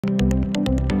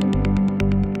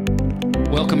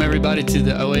Welcome everybody to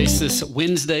the Oasis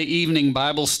Wednesday evening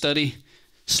Bible study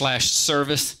 /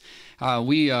 service.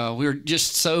 We're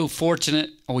just so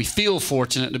fortunate, or we feel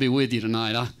fortunate to be with you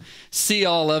tonight. I see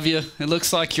all of you. It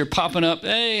looks like you're popping up.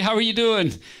 Hey, how are you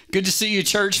doing? Good to see you,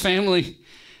 church family.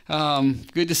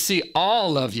 Good to see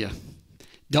all of you.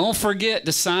 Don't forget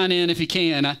to sign in if you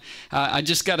can. I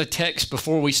just got a text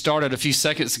before we started a few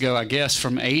seconds ago, I guess,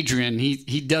 from Adrian.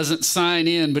 He doesn't sign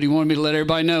in, but he wanted me to let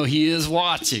everybody know he is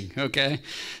watching, okay?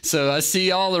 So I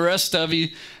see all the rest of you.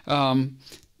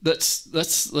 Let's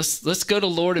go to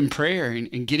Lord in prayer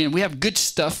and get in. We have good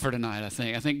stuff for tonight, I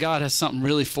think. I think God has something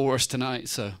really for us tonight,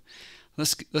 so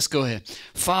let's go ahead.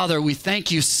 Father, we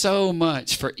thank you so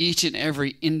much for each and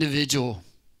every individual,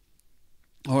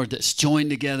 Lord, that's joined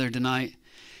together tonight.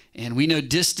 And we know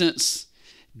distance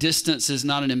is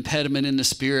not an impediment in the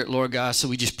spirit, Lord God, so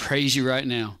we just praise you right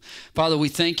now. Father, we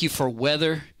thank you for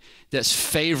weather that's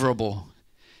favorable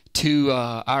to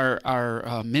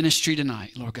our ministry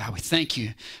tonight, Lord God. We thank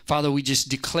you. Father, we just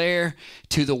declare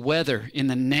to the weather in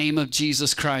the name of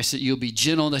Jesus Christ that you'll be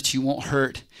gentle, that you won't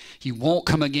hurt, you won't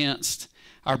come against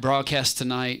our broadcast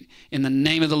tonight in the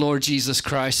name of the Lord Jesus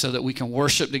Christ, so that we can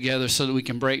worship together, so that we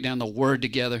can break down the word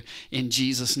together in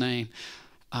Jesus' name.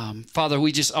 Father,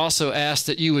 we just also ask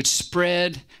that you would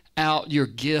spread out your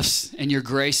gifts and your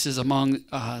graces among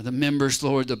the members,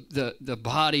 Lord, the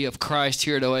body of Christ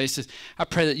here at Oasis. I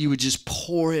pray that you would just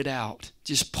pour it out.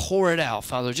 Just pour it out,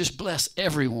 Father. Just bless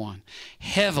everyone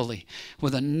heavily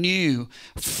with a new,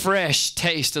 fresh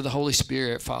taste of the Holy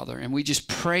Spirit, Father. And we just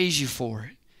praise you for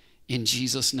it in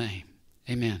Jesus' name.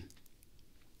 Amen.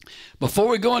 Before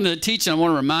we go into the teaching, I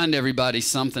want to remind everybody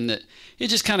something that it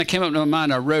just kind of came up to my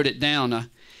mind. I wrote it down.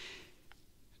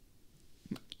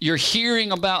 You're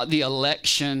hearing about the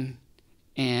election,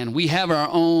 and we have our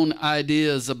own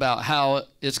ideas about how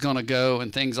it's going to go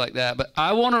and things like that. But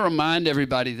I want to remind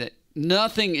everybody that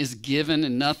nothing is given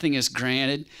and nothing is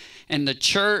granted, and the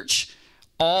church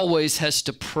always has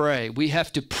to pray. We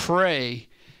have to pray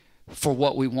for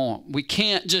what we want. We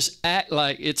can't just act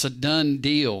like it's a done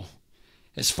deal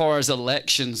as far as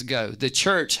elections go. The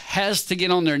church has to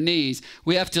get on their knees.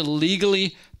 We have to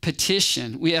legally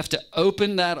petition. We have to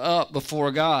open that up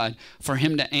before God for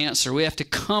him to answer. We have to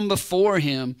come before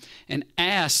him and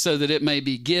ask so that it may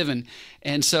be given.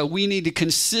 And so we need to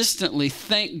consistently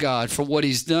thank God for what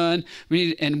he's done.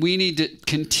 We need to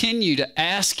continue to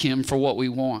ask him for what we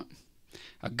want.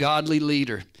 A godly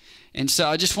leader. And so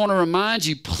I just want to remind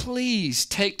you, please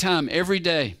take time every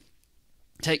day.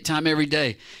 Take time every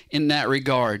day in that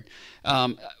regard.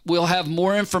 We'll have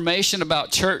more information about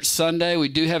Church Sunday. We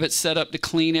do have it set up to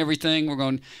clean everything. We're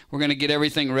going to get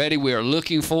everything ready. We are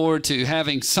looking forward to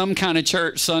having some kind of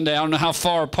Church Sunday. I don't know how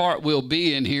far apart we'll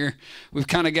be in here. We've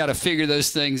kind of got to figure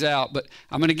those things out. But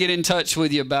I'm going to get in touch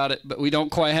with you about it. But we don't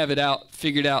quite have it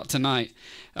figured out tonight.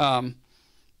 Oh,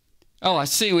 I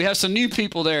see. We have some new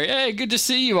people there. Hey, good to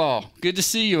see you all. Good to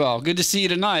see you all. Good to see you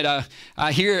tonight.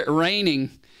 I hear it raining.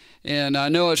 And I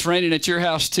know it's raining at your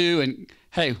house too. And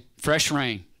hey, fresh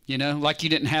rain, like you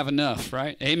didn't have enough,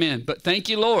 right? Amen. But thank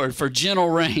you, Lord, for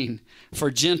gentle rain,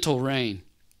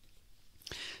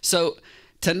 So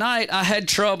tonight I had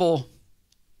trouble,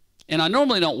 and I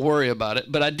normally don't worry about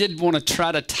it, but I did want to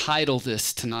try to title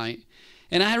this tonight.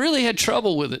 And I really had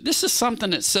trouble with it. This is something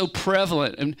that's so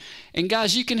prevalent. And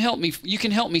guys, you can help me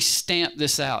stamp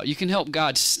this out. You can help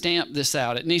God stamp this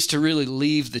out. It needs to really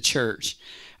leave the church.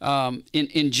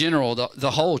 In general,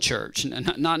 the whole church,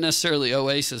 not necessarily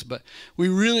Oasis, but we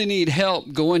really need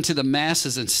help going to the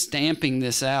masses and stamping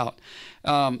this out.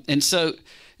 And so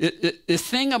the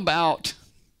thing about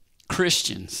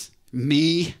Christians,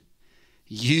 me,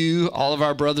 you, all of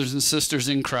our brothers and sisters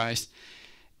in Christ,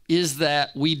 is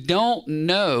that we don't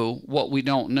know what we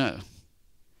don't know.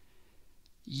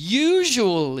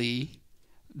 Usually,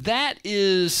 that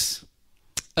is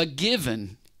a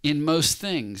given in most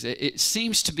things. It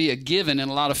seems to be a given in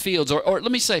a lot of fields, or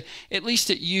let me say, at least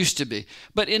it used to be.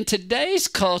 But in today's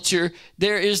culture,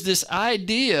 there is this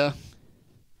idea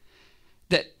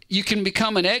that you can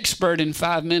become an expert in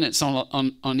 5 minutes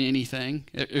on anything.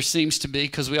 There seems to be,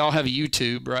 because we all have a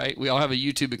YouTube, right? We all have a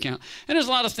YouTube account. And there's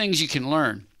a lot of things you can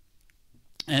learn.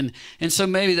 And so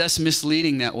maybe that's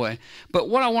misleading that way. But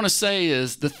what I want to say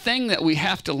is the thing that we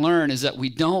have to learn is that we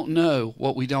don't know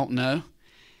what we don't know.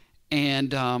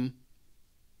 And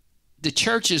the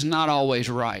church is not always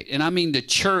right. And I mean the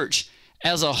church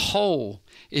as a whole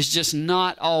is just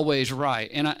not always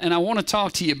right. And I want to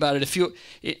talk to you about it.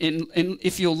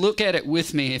 If you'll look at it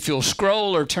with me, if you'll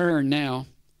scroll or turn now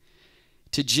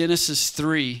to Genesis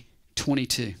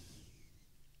 3:22.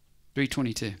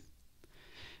 3:22.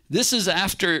 This is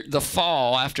after the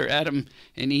fall, after Adam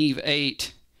and Eve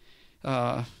ate.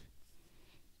 And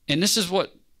this is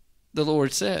what the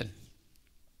Lord said.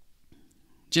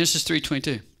 Genesis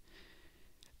 3:22.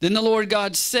 Then the Lord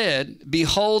God said,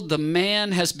 behold, the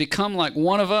man has become like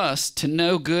one of us to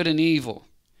know good and evil.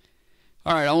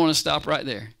 All right, I want to stop right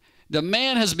there. The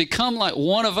man has become like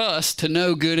one of us to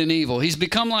know good and evil. He's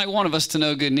become like one of us to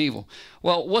know good and evil.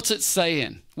 Well, what's it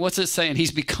saying? What's it saying?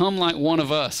 He's become like one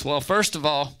of us. Well, first of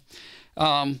all,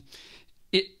 the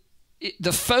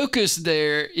focus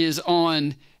there is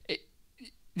on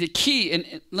the key.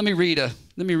 And let me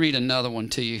read another one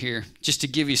to you here, just to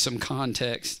give you some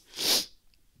context.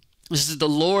 This is the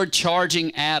Lord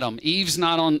charging Adam. Eve's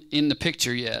not in the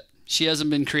picture yet. She hasn't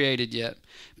been created yet.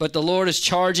 But the Lord is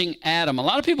charging Adam. A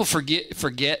lot of people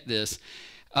forget this.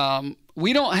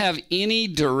 We don't have any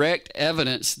direct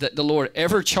evidence that the Lord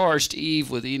ever charged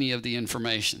Eve with any of the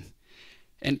information.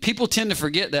 And people tend to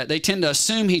forget that. They tend to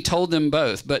assume he told them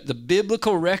both. But the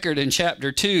biblical record in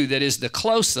chapter 2, that is the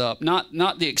close-up,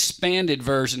 not the expanded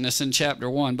version that's in chapter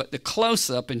 1, but the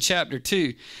close-up in chapter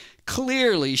 2,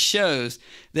 clearly shows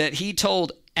that he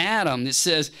told Adam. It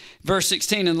says, verse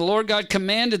 16, and the Lord God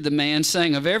commanded the man,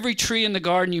 saying, of every tree in the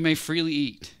garden you may freely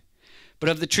eat, but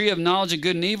of the tree of knowledge of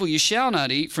good and evil you shall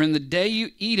not eat, for in the day you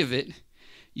eat of it,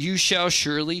 you shall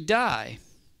surely die.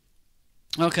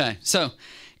 Okay, so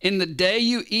in the day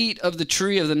you eat of the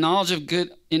tree of the knowledge of good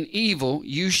and evil,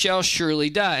 you shall surely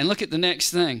die. And look at the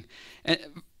next thing.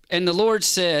 And the Lord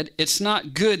said, it's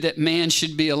not good that man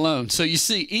should be alone. So you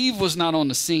see, Eve was not on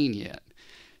the scene yet.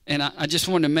 And I just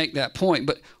wanted to make that point.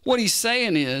 But what he's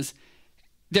saying is,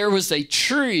 there was a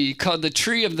tree called the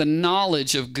tree of the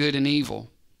knowledge of good and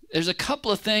evil. There's a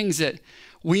couple of things that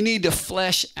we need to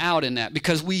flesh out in that,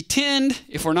 because we tend,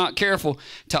 if we're not careful,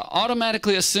 to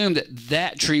automatically assume that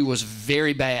that tree was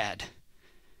very bad.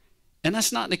 And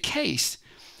that's not the case,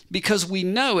 because we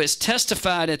know, it's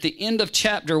testified at the end of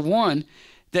chapter 1,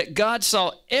 that God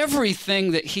saw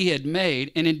everything that he had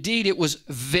made, and indeed it was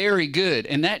very good.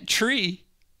 And that tree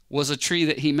was a tree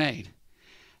that he made.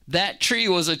 That tree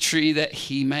was a tree that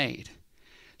he made.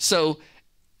 So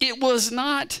it was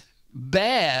not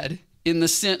bad in the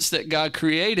sense that God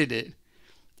created it.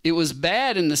 It was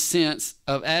bad in the sense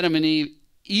of Adam and Eve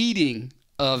eating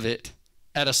of it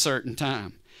at a certain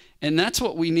time. And that's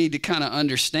what we need to kind of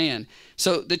understand.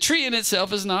 So the tree in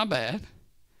itself is not bad,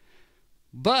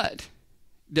 but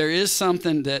there is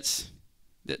something that's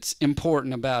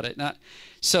important about it.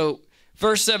 So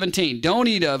verse 17, don't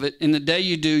eat of it. In the day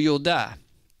you do, you'll die.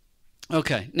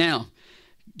 Okay, now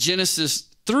Genesis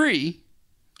 3,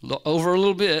 over a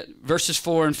little bit, verses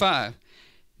 4 and 5.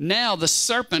 Now the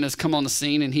serpent has come on the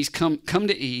scene, and he's come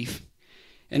to Eve.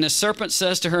 And the serpent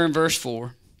says to her in verse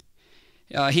 4,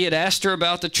 he had asked her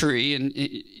about the tree, and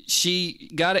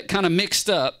she got it kind of mixed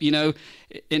up, you know.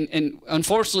 And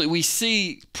unfortunately, we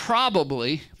see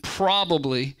probably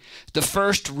the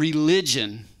first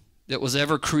religion that was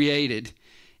ever created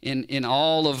in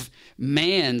all of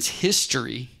man's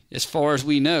history, as far as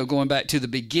we know, going back to the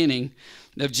beginning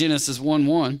of Genesis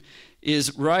 1:1,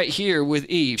 is right here with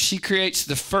Eve. She creates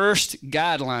the first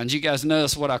guidelines. You guys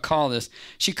notice what I call this.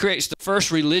 She creates the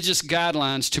first religious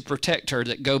guidelines to protect her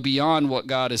that go beyond what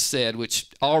God has said, which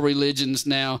all religions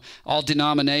now, all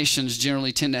denominations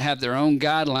generally tend to have their own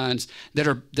guidelines that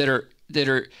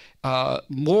are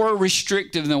more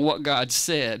restrictive than what God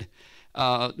said.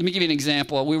 Let me give you an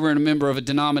example. We were a member of a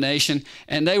denomination,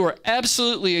 and they were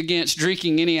absolutely against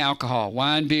drinking any alcohol,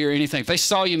 wine, beer, anything. If they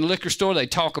saw you in the liquor store,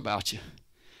 they'd talk about you.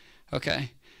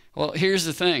 Okay, well, here's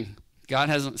the thing. God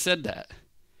hasn't said that.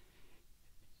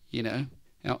 You know,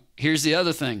 now, here's the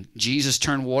other thing. Jesus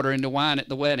turned water into wine at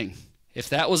the wedding. If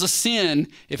that was a sin,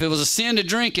 if it was a sin to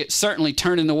drink it, certainly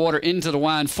turning the water into the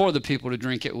wine for the people to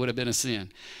drink it would have been a sin.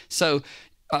 So,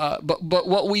 but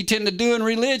what we tend to do in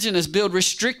religion is build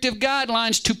restrictive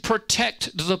guidelines to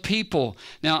protect the people.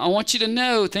 Now, I want you to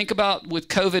know, think about with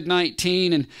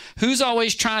COVID-19, and who's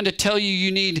always trying to tell you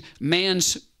need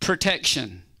man's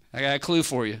protection? I got a clue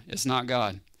for you. It's not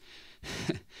God.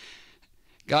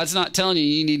 God's not telling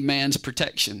you need man's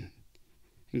protection.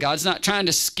 And God's not trying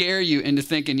to scare you into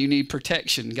thinking you need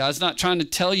protection. God's not trying to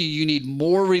tell you need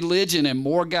more religion and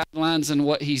more guidelines than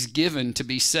what he's given to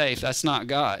be safe. That's not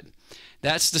God.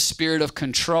 That's the spirit of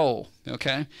control,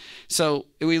 okay? So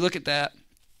we look at that,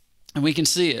 and we can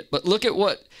see it. But look at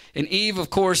what, and Eve, of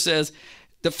course, says,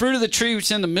 the fruit of the tree which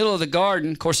is in the middle of the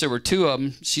garden, of course, there were two of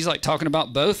them. She's like talking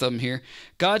about both of them here.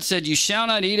 God said, you shall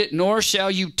not eat it, nor shall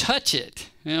you touch it.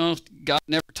 You know, God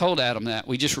never told Adam that.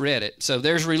 We just read it. So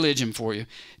there's religion for you.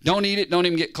 Don't eat it. Don't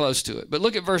even get close to it. But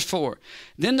look at verse 4.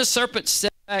 Then the serpent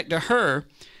said back to her,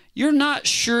 you'll not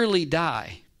surely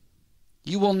die.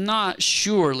 You will not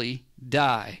surely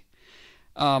die.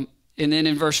 And then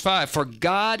in verse 5, for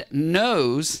God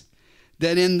knows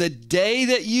that in the day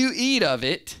that you eat of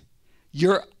it,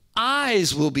 your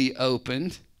eyes will be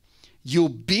opened. You'll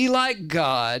be like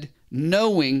God,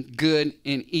 knowing good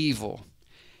and evil.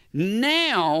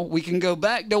 Now we can go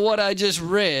back to what I just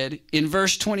read in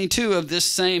verse 22 of this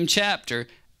same chapter.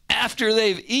 After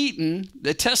they've eaten,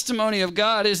 the testimony of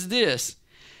God is this.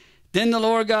 Then the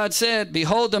Lord God said,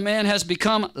 behold, the man has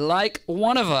become like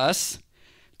one of us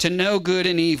to know good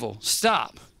and evil.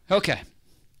 Stop. Okay.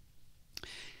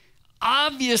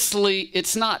 Obviously,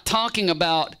 it's not talking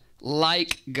about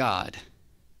like God.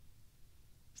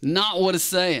 Not what it's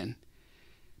saying.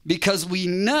 Because we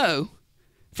know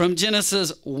from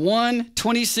Genesis 1,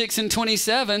 26 and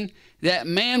 27 that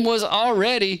man was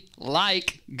already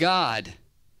like God.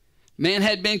 Man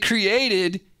had been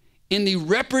created in the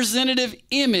representative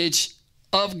image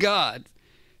of God.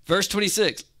 Verse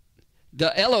 26,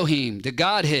 the Elohim, the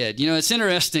Godhead. You know, it's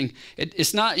interesting.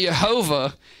 It's not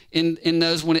Jehovah in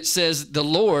those when it says the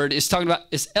Lord. It's talking about,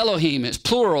 it's Elohim, it's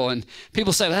plural. And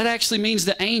people say, well, that actually means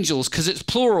the angels because it's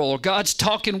plural. Or God's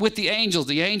talking with the angels.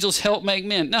 The angels help make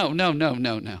men.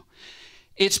 No.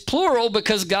 It's plural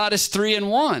because God is 3 in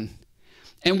 1.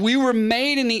 And we were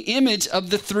made in the image of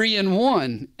the 3 in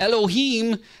 1.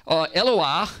 Elohim,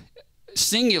 Eloah,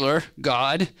 singular,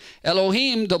 God.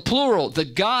 Elohim, the plural, the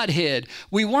Godhead.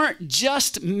 We weren't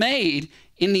just made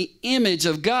in the image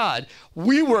of God.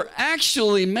 We were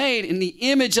actually made in the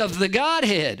image of the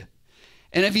Godhead.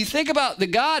 And if you think about the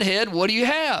Godhead, what do you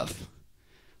have?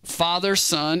 Father,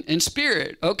 Son, and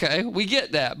Spirit. Okay, we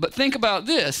get that. But think about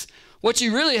this. What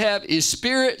you really have is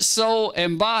spirit, soul,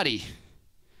 and body.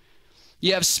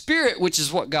 You have spirit, which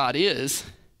is what God is.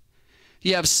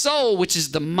 You have soul, which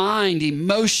is the mind,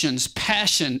 emotions,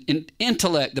 passion, and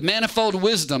intellect, the manifold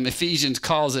wisdom, Ephesians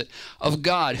calls it, of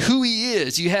God, who he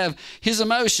is. You have his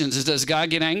emotions. Does God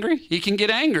get angry? He can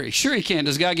get angry. Sure he can.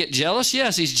 Does God get jealous?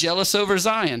 Yes, he's jealous over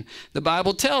Zion. The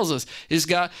Bible tells us.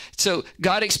 So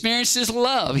God experiences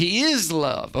love. He is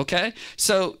love, okay?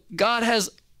 So God has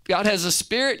a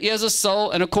spirit, he has a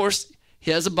soul, and of course, he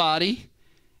has a body,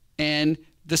 and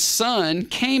the Son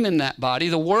came in that body.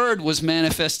 The Word was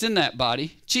manifest in that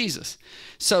body, Jesus.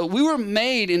 So we were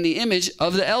made in the image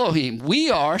of the Elohim. We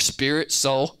are spirit,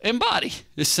 soul, and body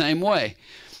the same way.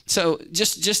 So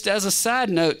just as a side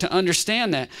note to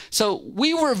understand that. So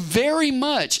we were very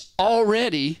much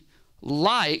already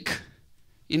like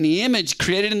in the image,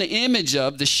 created in the image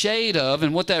of, the shade of,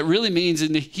 and what that really means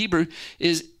in the Hebrew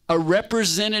is a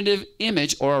representative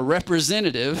image or a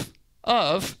representative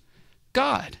of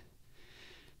God.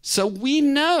 So we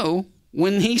know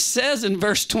when he says in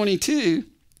verse 22,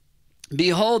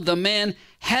 behold, the man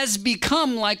has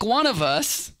become like one of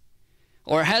us,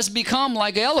 or has become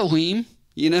like Elohim,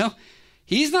 you know.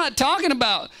 He's not talking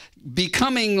about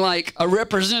becoming like a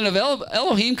representative of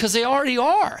Elohim because they already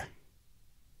are.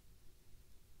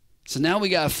 So now we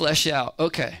got to flesh out,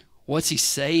 okay, what's he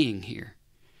saying here?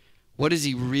 What is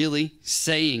he really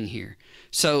saying here?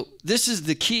 So this is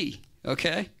the key,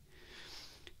 okay?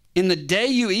 In the day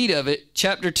you eat of it,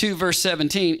 chapter 2, verse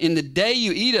 17, in the day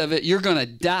you eat of it, you're going to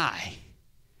die.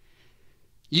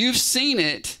 You've seen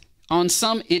it on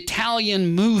some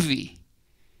Italian movie,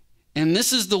 and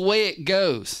this is the way it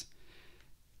goes.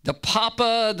 The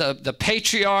papa, the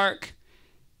patriarch,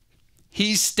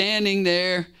 he's standing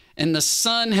there, and the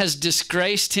son has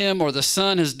disgraced him, or the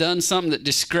son has done something that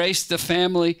disgraced the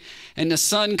family, and the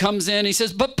son comes in, he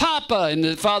says, but papa, and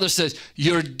the father says,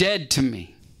 you're dead to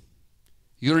me.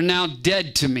 You're now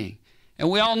dead to me. And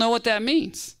we all know what that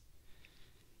means.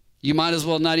 You might as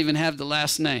well not even have the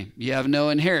last name. You have no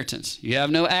inheritance. You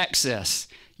have no access.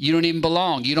 You don't even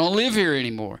belong. You don't live here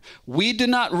anymore. We do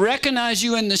not recognize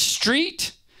you in the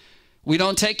street. We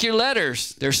don't take your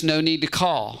letters. There's no need to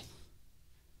call.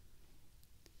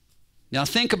 Now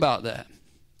think about that.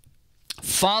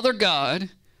 Father God,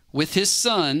 with his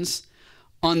sons,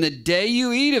 on the day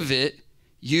you eat of it,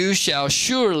 you shall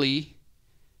surely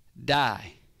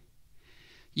die.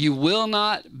 You will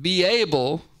not be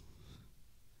able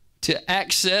to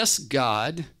access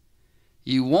God.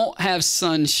 You won't have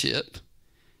sonship.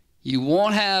 You will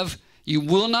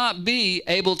not be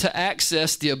able to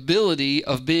access the ability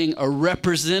of being a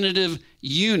representative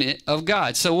unit of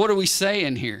God. So what are we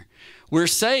saying here? We're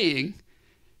saying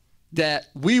that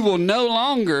we will no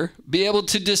longer be able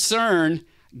to discern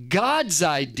God's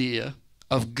idea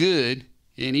of good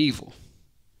and evil.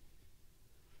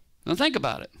 Now think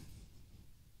about it.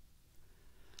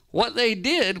 What they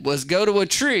did was go to a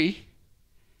tree,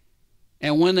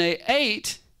 and when they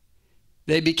ate,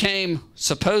 They became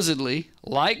supposedly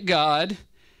like God,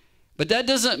 but that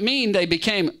doesn't mean they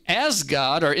became as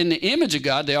God or in the image of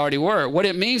God. They already were. What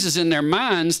it means is in their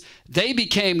minds, they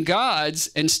became gods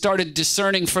and started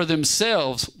discerning for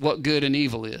themselves what good and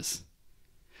evil is.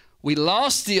 We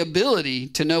lost the ability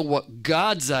to know what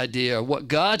God's idea, what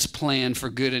God's plan for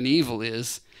good and evil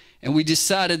is, and we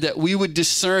decided that we would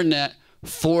discern that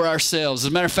for ourselves.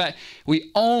 As a matter of fact, we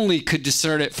only could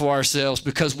discern it for ourselves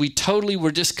because we totally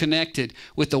were disconnected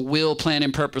with the will, plan,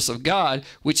 and purpose of God,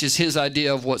 which is his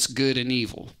idea of what's good and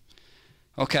evil.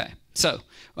 Okay, so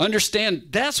understand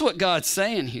that's what God's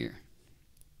saying here.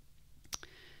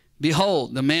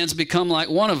 Behold, the man's become like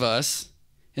one of us.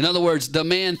 In other words, the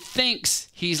man thinks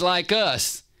he's like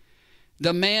us.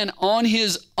 The man on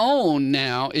his own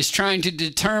now is trying to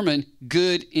determine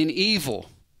good and evil.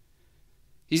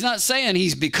 He's not saying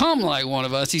he's become like one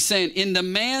of us. He's saying in the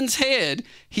man's head,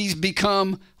 he's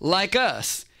become like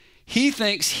us. He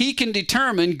thinks he can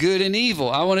determine good and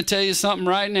evil. I want to tell you something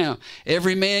right now.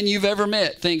 Every man you've ever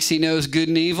met thinks he knows good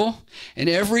and evil. And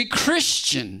every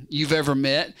Christian you've ever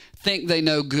met think they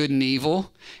know good and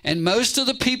evil. And most of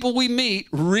the people we meet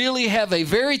really have a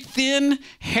very thin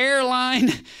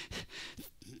hairline.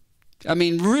 I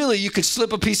mean, really, you could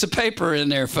slip a piece of paper in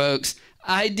there, folks.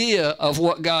 Idea of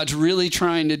what God's really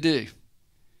trying to do.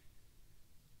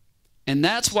 And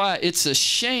that's why it's a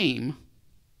shame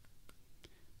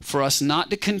for us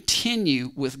not to continue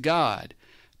with God,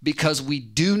 because we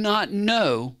do not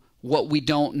know what we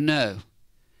don't know.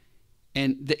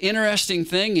 And the interesting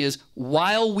thing is,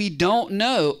 while we don't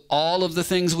know all of the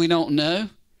things we don't know,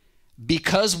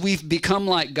 because we've become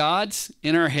like gods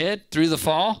in our head through the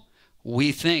fall,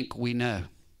 we think we know.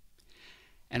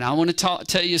 And I want to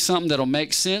tell you something that'll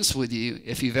make sense with you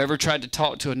if you've ever tried to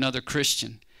talk to another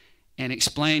Christian and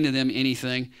explain to them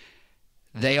anything.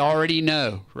 They already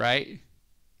know, right?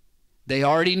 They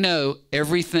already know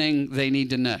everything they need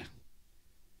to know.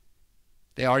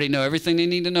 They already know everything they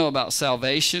need to know about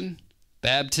salvation,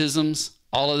 baptisms,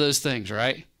 all of those things,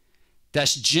 right?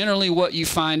 That's generally what you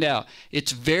find out.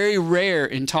 It's very rare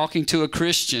in talking to a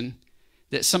Christian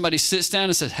that somebody sits down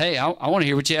and says, hey, I want to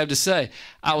hear what you have to say.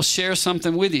 I'll share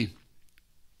something with you.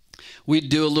 We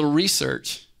do a little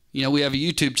research. You know, we have a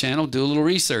YouTube channel, do a little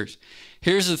research.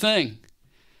 Here's the thing.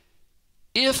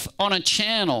 If on a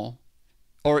channel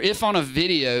or if on a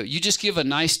video, you just give a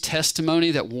nice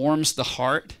testimony that warms the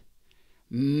heart,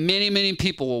 many, many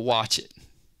people will watch it.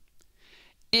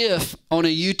 If on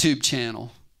a YouTube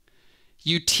channel,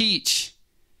 you teach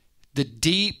the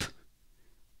deep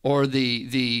or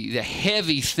the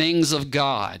heavy things of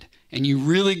God, and you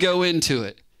really go into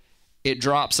it, it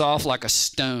drops off like a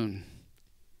stone.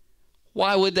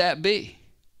 Why would that be?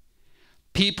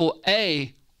 People,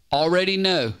 A, already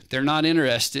know they're not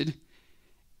interested,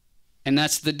 and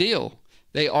that's the deal.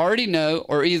 They already know,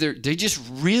 or either they just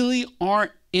really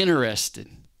aren't interested.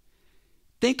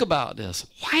 Think about this.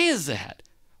 Why is that?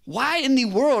 Why in the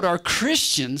world are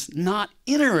Christians not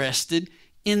interested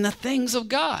in the things of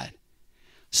God?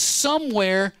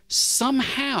 Somewhere,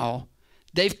 somehow,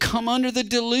 they've come under the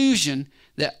delusion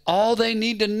that all they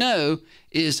need to know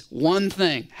is one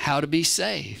thing: how to be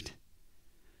saved.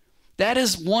 That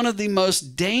is one of the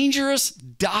most dangerous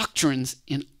doctrines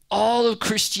in all of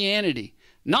Christianity.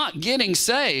 Not getting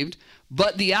saved,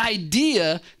 but the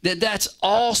idea that that's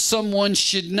all someone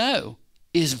should know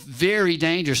is very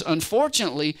dangerous.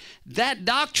 Unfortunately, that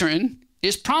doctrine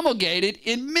is promulgated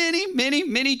in many, many,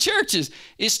 many churches.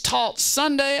 It's taught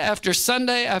Sunday after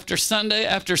Sunday after Sunday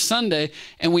after Sunday,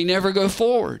 and we never go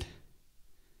forward.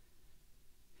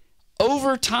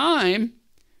 Over time,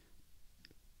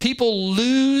 people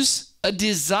lose a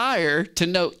desire to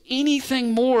know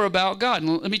anything more about God.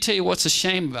 And let me tell you what's a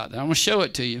shame about that. I'm going to show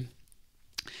it to you.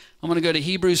 I'm going to go to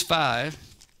Hebrews 5.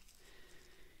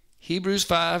 Hebrews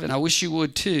 5, and I wish you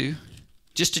would too,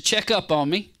 just to check up on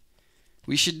me.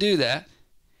 We should do that.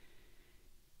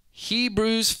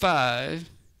 Hebrews 5:11.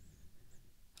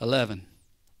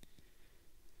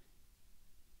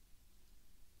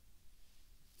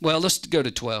 Well, let's go to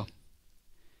 12.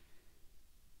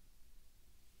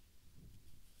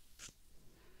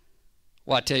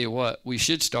 Well, I tell you what, we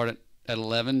should start at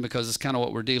 11 because it's kind of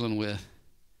what we're dealing with.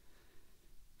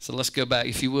 So let's go back.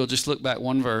 If you will, just look back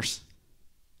one verse.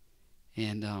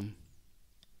 And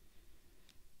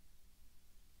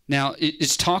now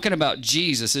it's talking about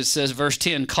Jesus. It says, verse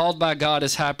 10, called by God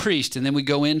as high priest. And then we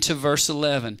go into verse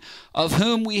 11, of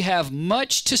whom we have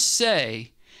much to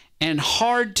say and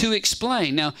hard to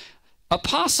explain. Now,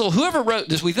 apostle, whoever wrote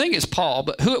this, we think it's Paul,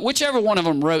 but whichever one of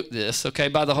them wrote this, okay,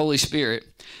 by the Holy Spirit,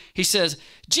 he says,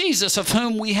 Jesus, of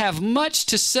whom we have much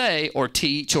to say or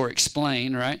teach or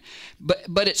explain, right?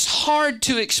 But it's hard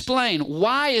to explain.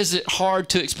 Why is it hard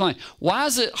to explain? Why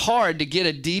is it hard to get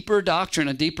a deeper doctrine,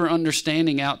 a deeper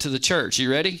understanding out to the church?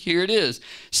 You ready? Here it is.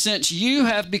 Since you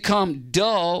have become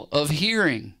dull of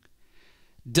hearing.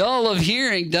 Dull of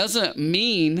hearing doesn't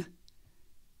mean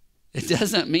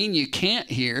you can't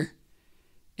hear.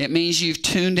 It means you've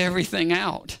tuned everything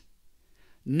out.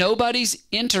 Nobody's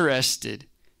interested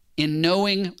in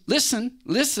knowing. Listen.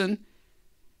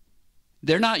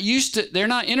 They're not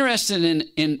interested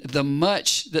in the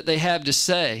much that they have to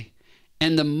say,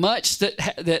 and the much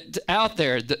that out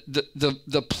there,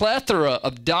 the plethora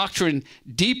of doctrine,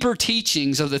 deeper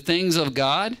teachings of the things of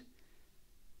God.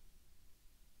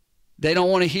 They don't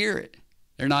want to hear it.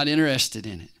 They're not interested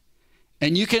in it.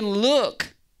 And you can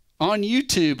look on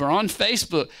YouTube or on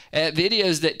Facebook at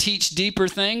videos that teach deeper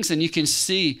things, and you can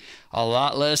see a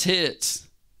lot less hits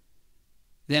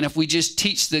than if we just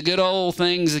teach the good old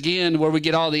things again where we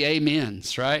get all the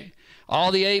amens, right?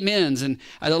 All the amens. And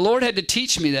the Lord had to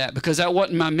teach me that because that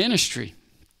wasn't my ministry.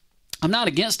 I'm not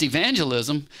against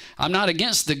evangelism. I'm not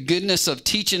against the goodness of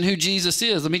teaching who Jesus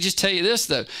is. Let me just tell you this,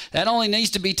 though. That only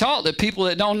needs to be taught to people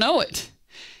that don't know it.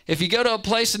 If you go to a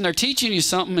place and they're teaching you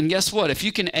something, and guess what? If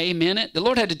you can amen it, the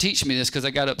Lord had to teach me this because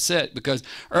I got upset because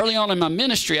early on in my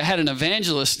ministry, I had an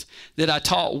evangelist that I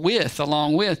taught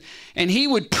along with, and he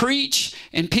would preach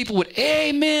and people would,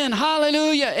 amen,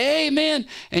 hallelujah, amen,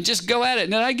 and just go at it.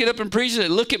 And then I'd get up and preach it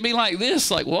and look at me like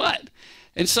this, like what?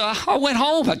 And so I went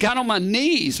home. I got on my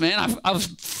knees, man. I was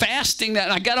fasting that,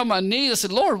 and I got on my knees. I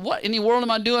said, Lord, what in the world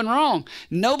am I doing wrong?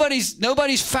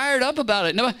 Nobody's fired up about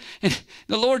it. And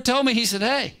the Lord told me, he said,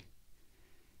 hey,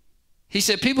 he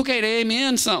said, people can't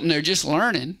amen something they're just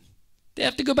learning. They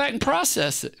have to go back and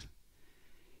process it.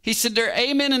 He said, they're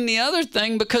amening the other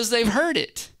thing because they've heard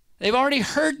it. They've already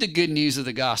heard the good news of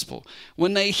the gospel.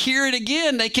 When they hear it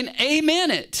again, they can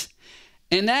amen it.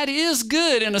 And that is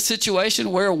good in a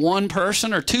situation where one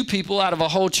person or two people out of a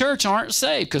whole church aren't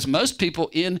saved, because most people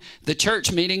in the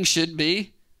church meeting should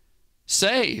be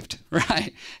saved,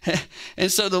 right? And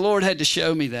so the Lord had to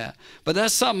show me that. But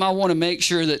that's something I want to make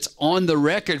sure that's on the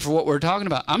record for what we're talking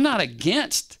about. I'm not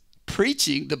against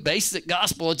preaching the basic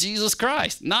gospel of Jesus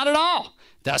Christ. Not at all.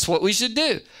 That's what we should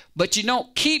do. But you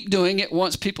don't keep doing it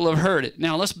once people have heard it.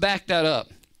 Now let's back that up.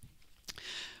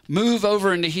 Move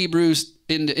over into Hebrews,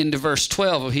 into verse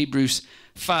 12 of Hebrews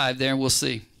 5 there, and we'll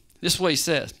see. This is what he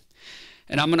says.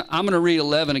 And I'm gonna read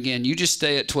 11 again. You just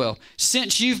stay at 12.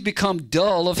 Since you've become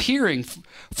dull of hearing,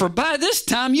 for by this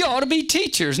time you ought to be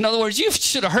teachers. In other words, you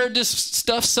should have heard this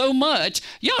stuff so much,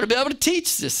 you ought to be able to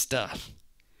teach this stuff.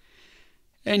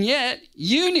 And yet,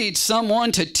 you need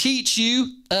someone to teach you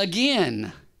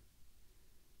again.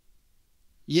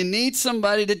 You need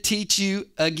somebody to teach you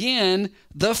again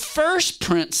the first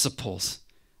principles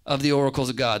of the oracles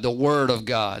of God, the word of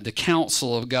God, the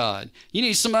counsel of God. You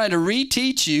need somebody to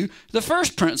reteach you the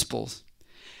first principles.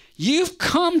 You've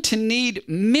come to need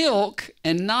milk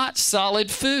and not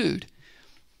solid food.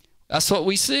 That's what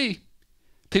we see.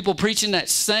 People preaching that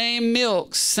same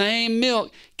milk.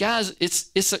 Guys, it's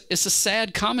a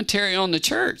sad commentary on the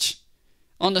church,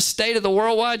 on the state of the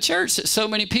worldwide church, that so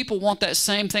many people want that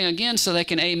same thing again so they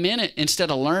can amen it instead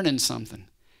of learning something.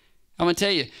 I'm going to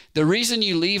tell you, the reason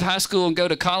you leave high school and go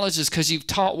to college is because you've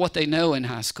taught what they know in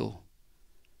high school.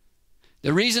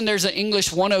 The reason there's an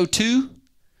English 102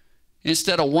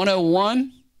 instead of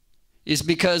 101 is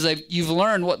because you've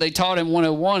learned what they taught in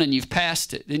 101 and you've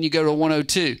passed it. Then you go to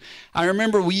 102. I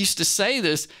remember we used to say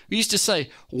this. We used to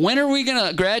say, when are we going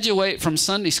to graduate from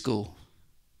Sunday school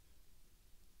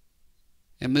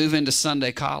and move into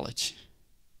Sunday college?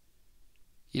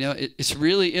 You know, it's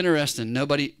really interesting.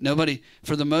 Nobody,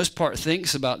 for the most part,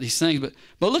 thinks about these things. But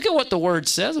look at what the Word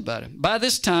says about it. By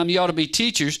this time, you ought to be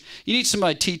teachers. You need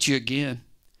somebody to teach you again.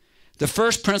 The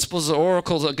first principles of the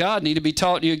oracles of God need to be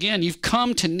taught you again. You've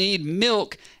come to need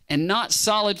milk and not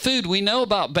solid food. We know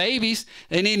about babies.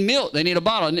 They need milk. They need a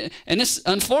bottle. And this,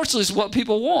 unfortunately, is what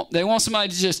people want. They want somebody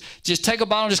to just take a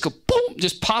bottle and just go, boom,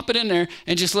 just pop it in there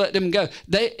and just let them go.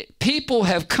 People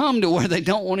have come to where they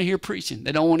don't want to hear preaching.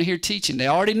 They don't want to hear teaching. They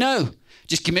already know.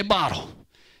 Just give me a bottle.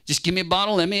 Just give me a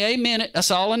bottle. Let me amen it. That's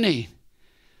all I need.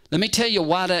 Let me tell you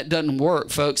why that doesn't work,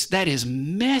 folks. That is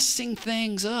messing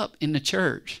things up in the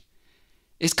church.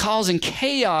 It's causing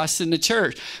chaos in the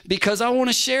church, because I want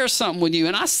to share something with you.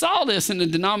 And I saw this in the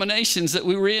denominations that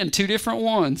we were in, 2 different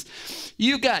ones.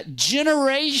 You've got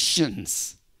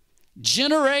generations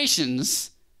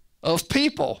of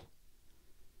people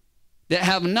that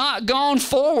have not gone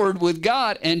forward with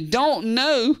God and don't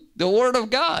know the Word of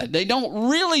God. They don't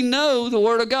really know the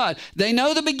Word of God. They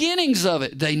know the beginnings of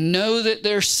it. They know that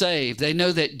they're saved. They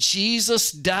know that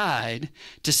Jesus died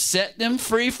to set them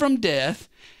free from death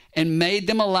and made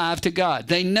them alive to God.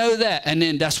 They know that, and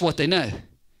then that's what they know.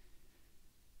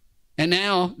 And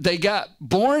now they got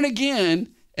born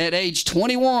again at age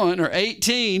 21 or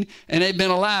 18, and they've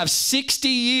been alive 60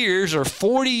 years or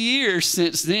 40 years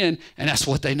since then, and that's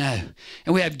what they know.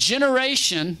 And we have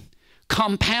generation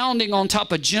compounding on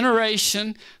top of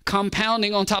generation,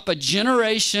 compounding on top of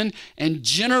generation and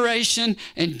generation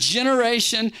and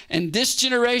generation. And this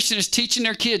generation is teaching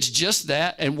their kids just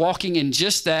that and walking in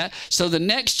just that. So the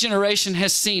next generation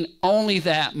has seen only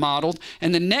that modeled,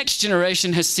 and the next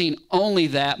generation has seen only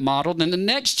that modeled, and the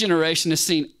next generation has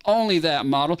seen only that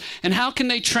modeled. And how can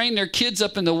they train their kids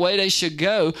up in the way they should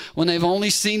go when they've only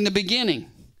seen the beginning?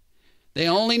 They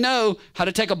only know how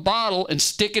to take a bottle and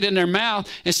stick it in their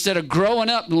mouth instead of growing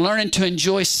up and learning to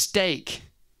enjoy steak.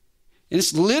 And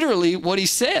it's literally what he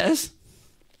says.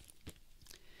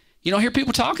 You don't hear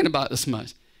people talking about this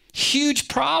much. Huge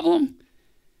problem.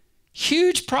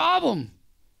 Huge problem.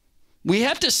 We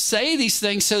have to say these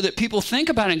things so that people think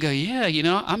about it and go, yeah, you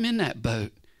know, I'm in that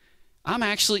boat. I'm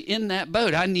actually in that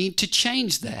boat. I need to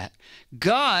change that.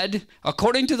 God,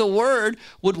 according to the Word,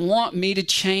 would want me to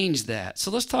change that. So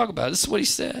let's talk about it. This is what he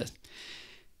says.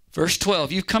 Verse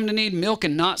 12, you've come to need milk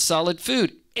and not solid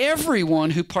food.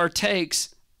 Everyone who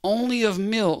partakes only of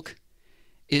milk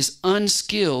is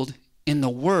unskilled in the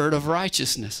word of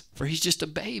righteousness, for he's just a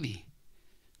baby.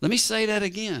 Let me say that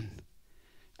again.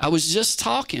 I was just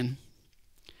talking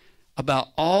about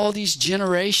all these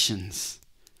generations,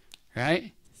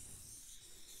 right?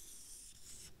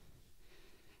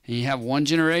 And you have one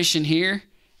generation here,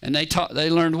 and they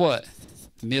learned what?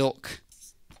 Milk.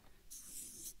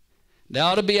 They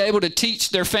ought to be able to teach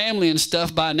their family and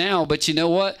stuff by now, but you know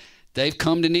what? They've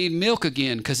come to need milk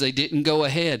again because they didn't go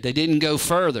ahead. They didn't go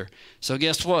further. So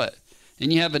guess what?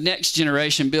 And you have a next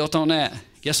generation built on that.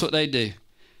 Guess what they do?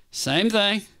 Same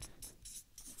thing.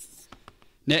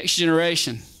 Next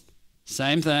generation,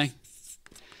 same thing.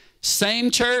 Same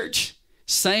church,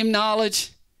 same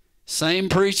knowledge, same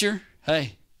preacher.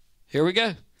 Hey, here we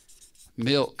go.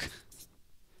 Milk.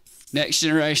 Next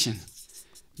generation,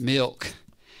 milk.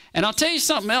 And I'll tell you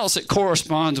something else that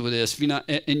corresponds with this. If you're not,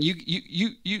 and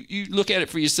you look at it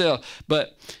for yourself.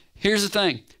 But here's the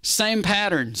thing: same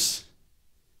patterns,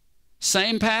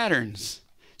 same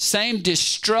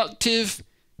destructive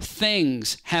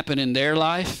things happen in their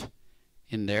life,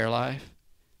 in their life,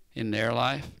 in their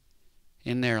life,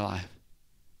 in their life.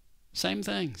 Same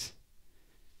things.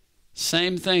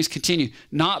 Same things continue,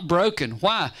 not broken.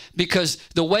 Why? Because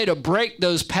the way to break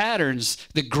those patterns,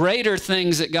 the greater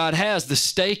things that God has, the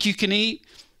steak you can eat,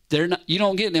 you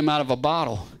don't get them out of a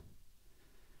bottle.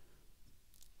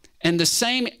 And the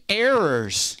same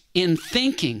errors in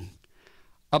thinking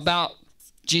about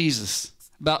Jesus,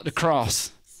 about the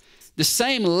cross, the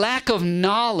same lack of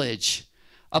knowledge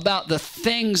about the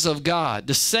things of God,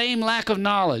 the same lack of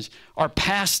knowledge are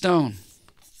passed on.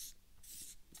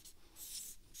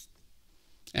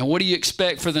 And what do you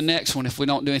expect for the next one if we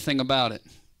don't do anything about it?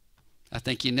 I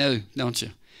think you know, don't you?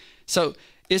 So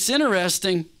it's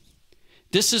interesting.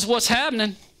 This is what's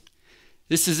happening.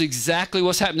 This is exactly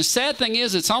what's happening. The sad thing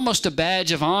is it's almost a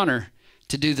badge of honor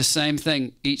to do the same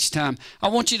thing each time. I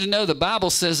want you to know the Bible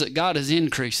says that God is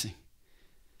increasing.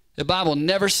 The Bible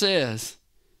never says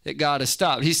that God has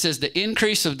stopped. He says the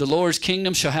increase of the Lord's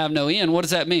kingdom shall have no end. What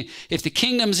does that mean? If the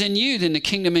kingdom's in you, then the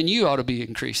kingdom in you ought to be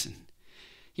increasing.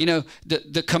 You know,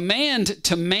 the command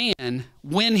to man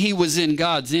when he was in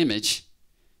God's image,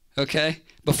 okay,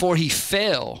 before he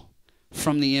fell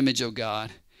from the image of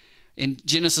God, in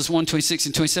Genesis 1:26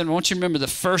 and 27, I want you to remember the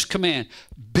first command,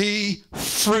 be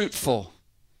fruitful.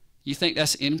 You think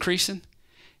that's increasing?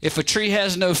 If a tree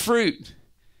has no fruit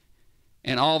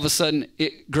and all of a sudden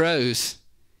it grows,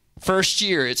 first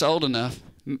year it's old enough,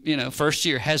 you know, first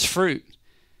year has fruit.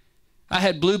 I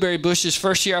had blueberry bushes.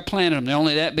 First year I planted them. They're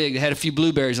only that big. They had a few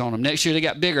blueberries on them. Next year they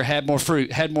got bigger, had more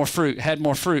fruit, had more fruit, had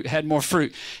more fruit, had more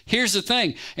fruit. Here's the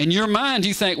thing. In your mind,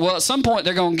 you think, well, at some point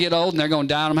they're going to get old and they're going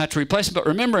to die and I'm going to have to replace them. But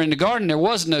remember, in the garden, there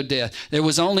was no death. There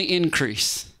was only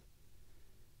increase.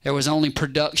 There was only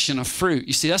production of fruit.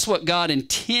 You see, that's what God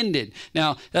intended.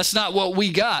 Now, that's not what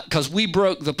we got because we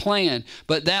broke the plan.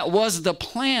 But that was the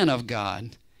plan of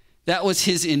God. That was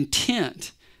his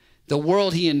intent. The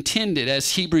world he intended,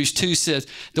 as Hebrews 2 says,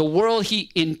 the world he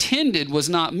intended was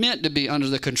not meant to be under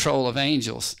the control of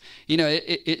angels. You know,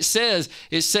 it says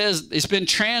it's been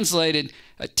translated,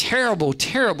 a terrible,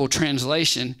 terrible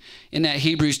translation in that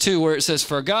Hebrews 2, where it says,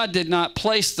 for God did not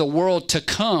place the world to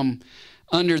come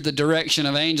under the direction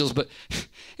of angels. But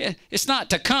it's not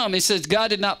to come. It says God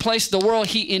did not place the world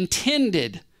he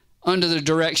intended under the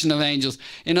direction of angels.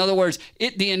 In other words,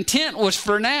 the intent was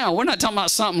for now. We're not talking about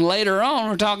something later on.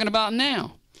 We're talking about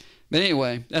now. But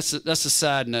anyway, that's a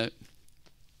side note.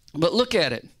 But look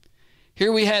at it.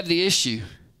 Here we have the issue.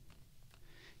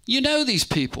 You know these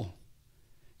people.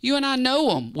 You and I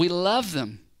know them. We love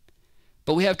them.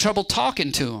 But we have trouble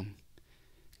talking to them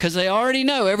because they already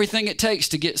know everything it takes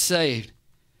to get saved.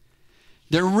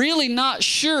 They're really not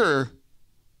sure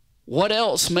what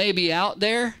else may be out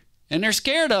there, and they're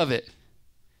scared of it.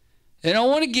 They don't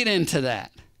want to get into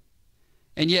that.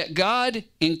 And yet God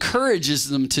encourages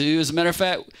them to. As a matter of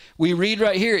fact, we read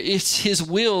right here, it's his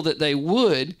will that they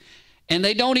would, and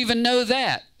they don't even know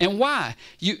that. And why?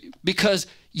 Because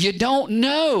you don't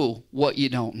know what you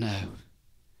don't know.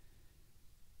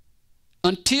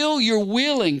 Until you're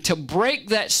willing to break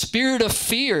that spirit of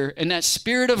fear and that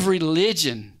spirit of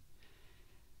religion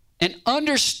and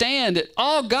understand that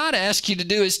all God asks you to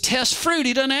do is test fruit.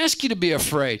 He doesn't ask you to be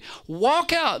afraid.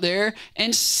 Walk out there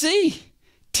and see.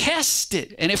 Test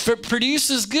it. And if it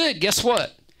produces good, guess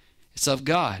what? It's of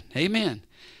God. Amen.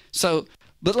 So,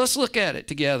 but let's look at it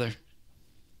together.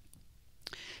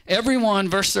 Everyone,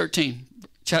 verse 13,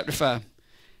 chapter 5,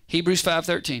 Hebrews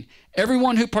 5:13.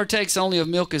 Everyone who partakes only of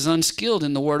milk is unskilled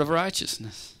in the word of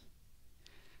righteousness.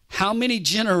 How many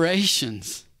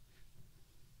generations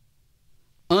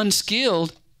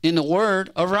unskilled in the word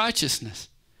of righteousness?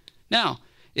 Now,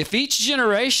 if each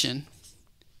generation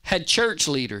had church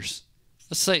leaders,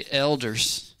 let's say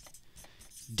elders,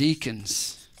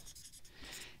 deacons,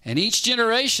 and each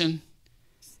generation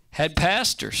had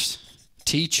pastors,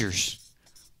 teachers,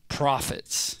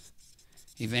 prophets,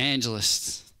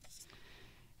 evangelists,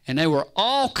 and they were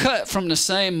all cut from the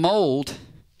same mold,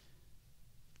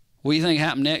 what do you think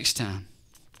happened next time?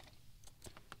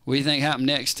 What do you think happened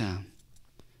next time?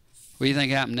 What do you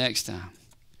think happened next time?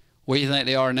 What do you think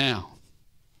they are now?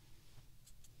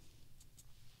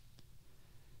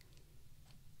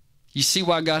 You see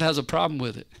why God has a problem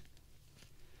with it.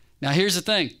 Now here's the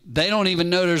thing. They don't even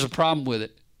know there's a problem with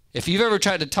it. If you've ever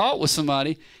tried to talk with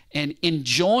somebody and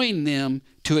enjoin them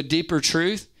to a deeper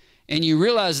truth, and you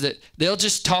realize that they'll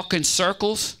just talk in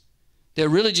circles, they'll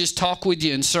really just talk with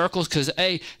you in circles because,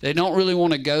 A, they don't really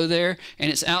want to go there, and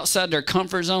it's outside their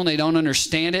comfort zone, they don't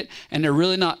understand it, and they're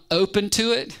really not open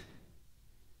to it.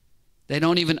 They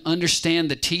don't even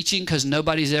understand the teaching because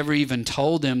nobody's ever even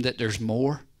told them that there's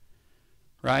more,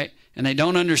 right? And they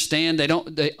don't understand,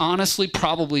 they honestly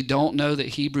probably don't know that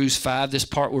Hebrews 5, this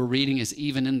part we're reading, is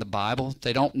even in the Bible.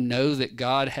 They don't know that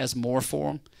God has more for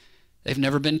them. They've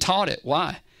never been taught it.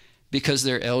 Why? Because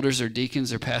they're elders or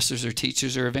deacons or pastors or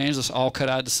teachers or evangelists, all cut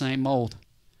out of the same mold.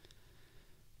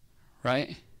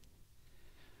 Right?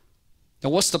 Now,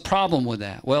 what's the problem with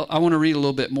that? Well, I want to read a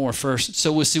little bit more first,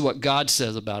 so we'll see what God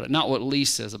says about it, not what Lee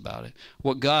says about it,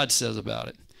 what God says about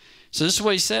it. So this is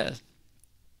what he says.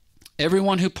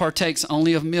 Everyone who partakes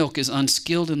only of milk is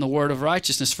unskilled in the word of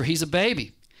righteousness, for he's a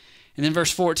baby. And then verse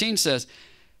 14 says,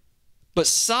 but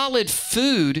solid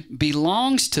food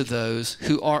belongs to those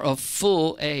who are of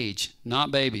full age,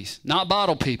 not babies, not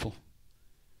bottle people.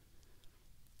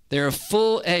 They're of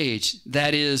full age,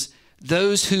 that is,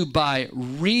 those who by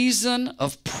reason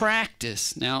of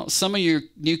practice. Now, some of your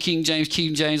New King James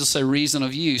will say reason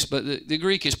of use, but the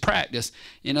Greek is practice.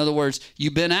 In other words,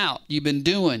 you've been out, you've been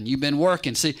doing, you've been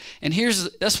working. See, and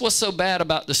that's what's so bad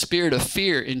about the spirit of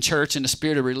fear in church and the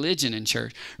spirit of religion in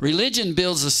church. Religion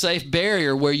builds a safe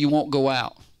barrier where you won't go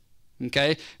out.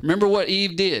 Okay? Remember what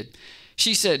Eve did.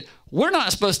 She said, we're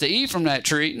not supposed to eat from that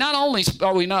tree. Not only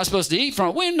are we not supposed to eat from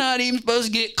it, we're not even supposed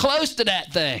to get close to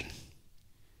that thing.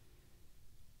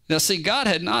 Now, see, God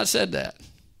had not said that.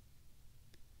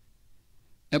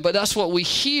 But that's what we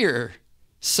hear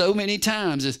so many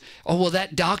times is, oh, well,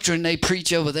 that doctrine they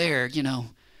preach over there, you know.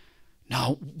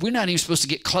 No, we're not even supposed to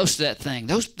get close to that thing.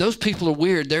 Those people are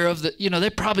weird. They're of the, you know, they're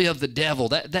probably of the devil.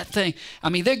 That thing, I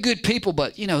mean, they're good people,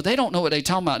 but, you know, they don't know what they're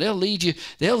talking about. They'll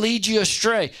lead you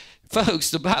astray.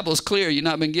 Folks, the Bible is clear. You've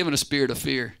not been given a spirit of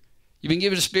fear. You've been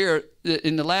given a spirit,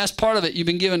 in the last part of it, you've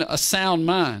been given a sound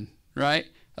mind, right?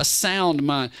 A sound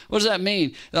mind. What does that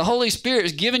mean? The Holy Spirit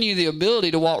has given you the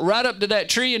ability to walk right up to that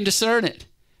tree and discern it.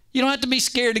 You don't have to be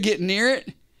scared to get near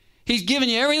it. He's given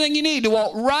you everything you need to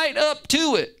walk right up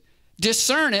to it,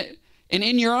 discern it, and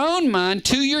in your own mind,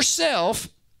 to yourself,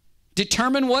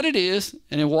 determine what it is,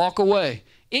 and then walk away.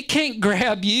 It can't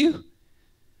grab you.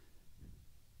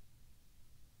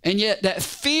 And yet that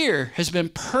fear has been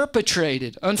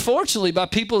perpetrated, unfortunately, by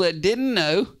people that didn't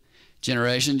know.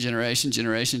 Generation.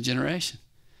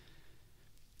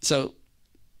 So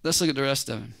let's look at the rest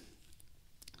of it.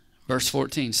 Verse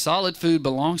 14, solid food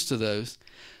belongs to those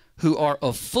who are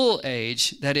of full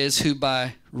age, that is, who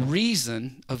by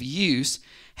reason of use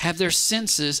have their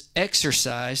senses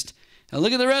exercised. Now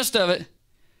look at the rest of it.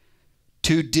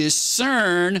 To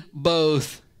discern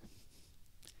both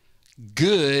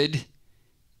good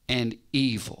and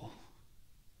evil.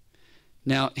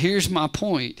 Now, here's my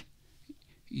point.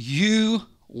 You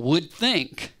would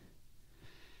think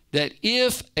that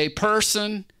if a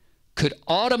person could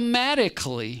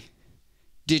automatically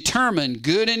determine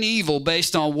good and evil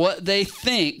based on what they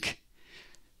think,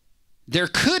 there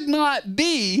could not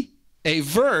be a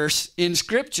verse in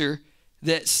Scripture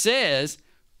that says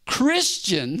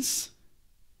Christians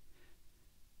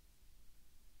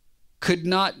could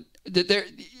not, that there,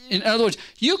 in other words,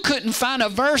 you couldn't find a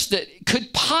verse that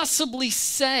could possibly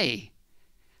say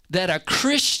that a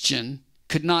Christian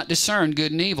could not discern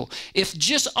good and evil. If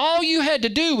just all you had to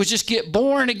do was just get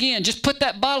born again, just put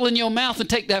that bottle in your mouth and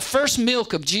take that first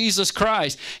milk of Jesus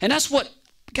Christ. And that's what,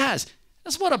 guys,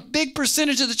 that's what a big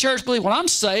percentage of the church believe. Well, I'm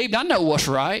saved. I know what's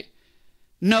right.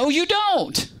 No, you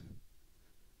don't.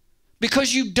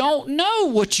 Because you don't know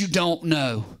what you don't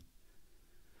know.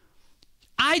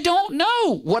 I don't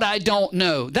know what I don't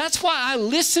know. That's why I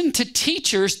listen to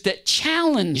teachers that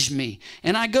challenge me.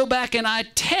 And I go back and I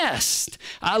test.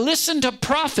 I listen to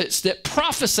prophets that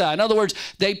prophesy. In other words,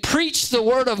 they preach the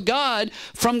word of God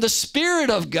from the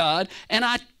Spirit of God, and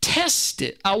I test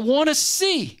it. I want to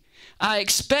see. I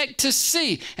expect to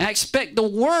see. And I expect the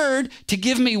word to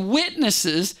give me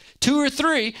witnesses, 2 or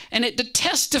 3, and it to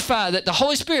testify that the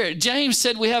Holy Spirit, James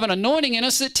said we have an anointing in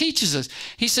us that teaches us.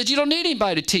 He said you don't need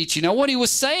anybody to teach you. Now what he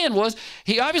was saying was,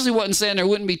 he obviously wasn't saying there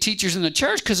wouldn't be teachers in the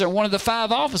church because they're one of the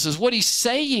 5 offices. What he's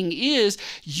saying is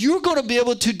you're going to be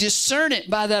able to discern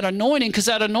it by that anointing, because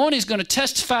that anointing is going to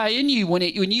testify in you when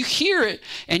you hear it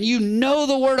and you know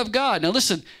the word of God. Now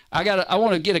listen, I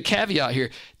want to get a caveat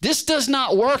here. This does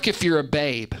not work if you're a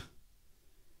babe.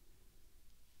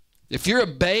 If you're a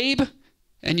babe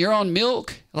and you're on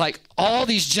milk, like all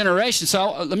these generations.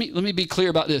 So let me be clear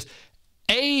about this.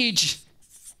 Age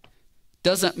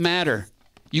doesn't matter.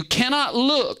 You cannot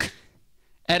look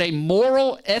at a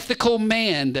moral, ethical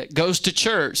man that goes to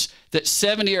church that's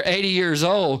 70 or 80 years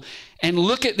old and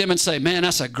look at them and say, man,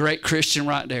 that's a great Christian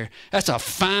right there. That's a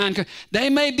fine.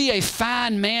 They may be a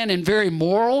fine man and very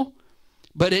moral,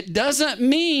 but it doesn't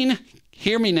mean,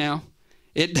 hear me now,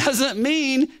 it doesn't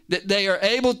mean that they are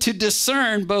able to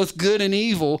discern both good and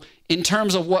evil in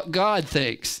terms of what God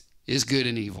thinks is good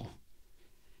and evil.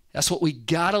 That's what we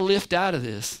got to lift out of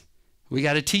this. We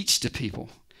got to teach to people.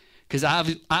 Because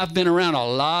I've been around a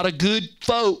lot of good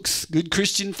folks, good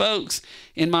Christian folks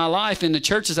in my life, in the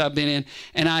churches I've been in,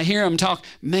 and I hear them talk,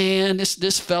 man,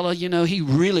 this fella, you know,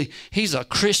 he's a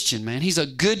Christian, man. He's a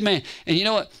good man. And you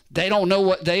know what? They don't know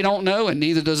what they don't know, and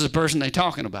neither does the person they're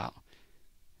talking about.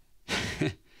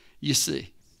 You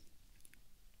see.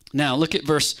 Now look at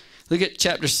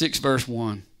chapter 6, verse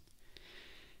 1.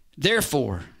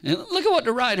 Therefore, and look at what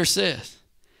the writer says.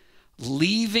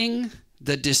 Leaving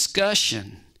the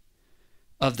discussion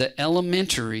of the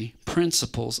elementary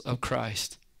principles of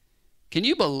Christ. Can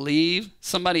you believe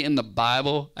somebody in the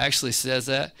Bible actually says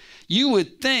that? You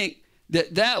would think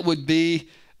that that would be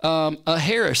a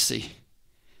heresy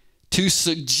to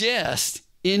suggest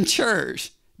in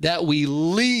church that we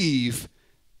leave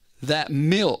that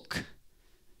milk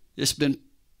that's been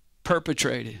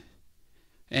perpetrated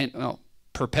and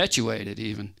perpetuated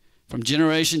even from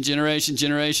generation,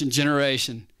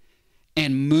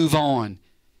 and move on.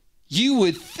 You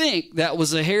would think that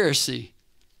was a heresy,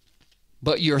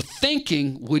 but your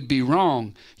thinking would be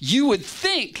wrong. You would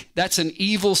think that's an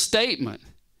evil statement,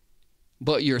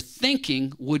 but your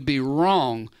thinking would be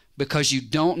wrong because you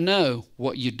don't know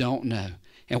what you don't know.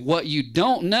 And what you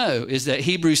don't know is that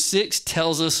Hebrews 6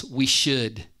 tells us we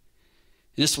should.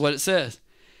 And this is what it says.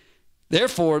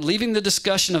 Therefore, leaving the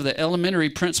discussion of the elementary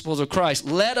principles of Christ,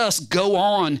 let us go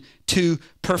on to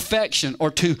perfection or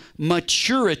to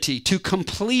maturity, to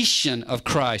completion of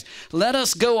Christ. Let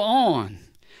us go on,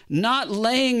 not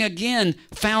laying again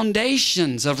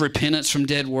foundations of repentance from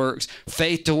dead works,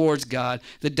 faith towards God,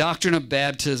 the doctrine of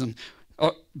baptisms,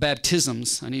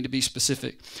 I need to be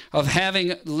specific, of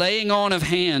having laying on of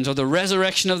hands, or the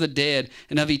resurrection of the dead,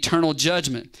 and of eternal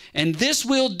judgment. And this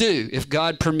we'll do if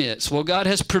God permits. Well, God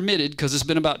has permitted because it's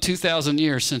been about 2,000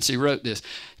 years since he wrote this.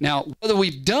 Now, whether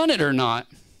we've done it or not,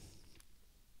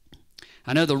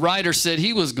 I know the writer said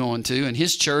he was going to, and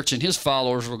his church and his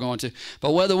followers were going to.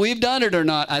 But whether we've done it or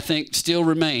not, I think still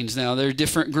remains. Now, there are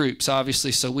different groups,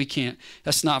 obviously, so we can't,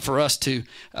 that's not for us to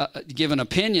give an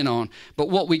opinion on. But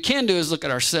what we can do is look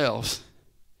at ourselves,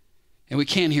 and we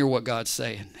can hear what God's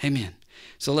saying. Amen.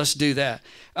 So let's do that.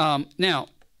 Now,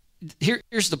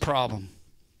 here's the problem.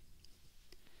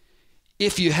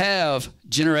 If you have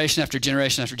generation after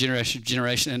generation after generation after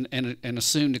generation and a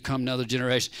soon to come another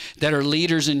generation that are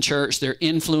leaders in church, they're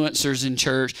influencers in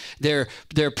church, they're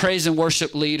praise and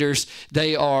worship leaders,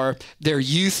 they're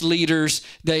youth leaders,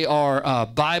 they are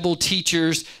Bible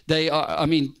teachers, they are,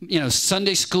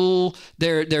 Sunday school,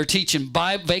 they're teaching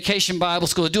vacation Bible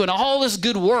school, they're doing all this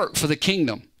good work for the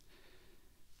kingdom.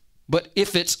 But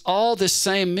if it's all this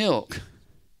same milk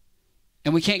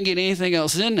and we can't get anything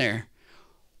else in there,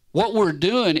 what we're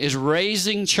doing is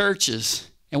raising churches,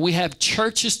 and we have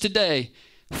churches today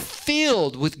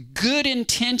filled with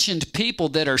good-intentioned people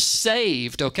that are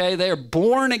saved, okay? They're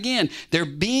born again. They're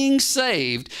being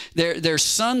saved. They're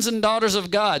sons and daughters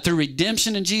of God through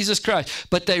redemption in Jesus Christ,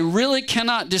 but they really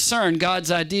cannot discern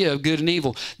God's idea of good and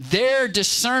evil. Their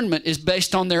discernment is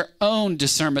based on their own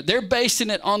discernment. They're basing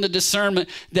it on the discernment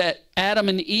that Adam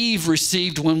and Eve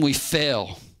received when we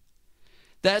fell.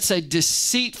 That's a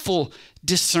deceitful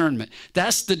discernment.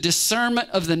 That's the discernment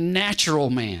of the natural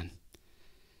man.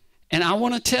 And I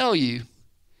want to tell you,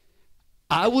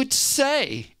 I would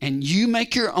say, and you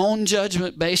make your own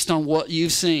judgment based on what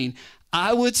you've seen,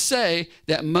 I would say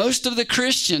that most of the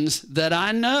Christians that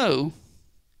I know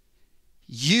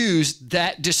use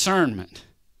that discernment.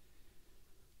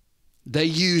 They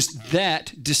use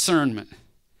that discernment.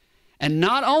 And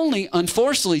not only,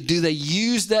 unfortunately, do they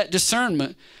use that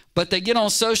discernment, but they get on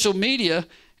social media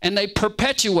and they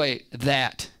perpetuate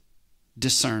that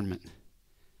discernment.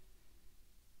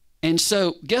 And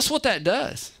so, guess what that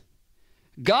does?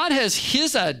 God has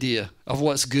his idea of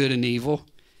what's good and evil,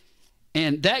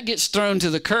 and that gets thrown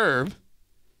to the curb,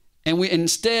 and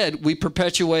we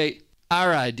perpetuate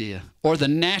our idea, or the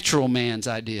natural man's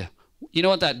idea. You know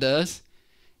what that does?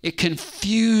 It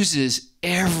confuses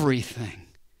everything.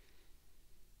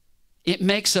 It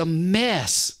makes a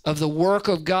mess of the work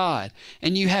of God.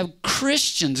 And you have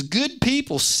Christians, good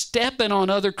people, stepping on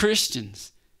other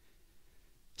Christians.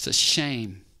 It's a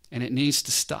shame, and it needs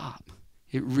to stop.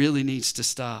 It really needs to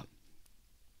stop.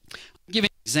 I'll give you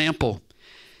an example.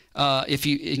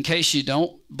 In case you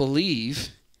don't believe,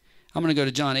 I'm going to go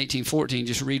to John 18:14,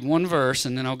 just read one verse,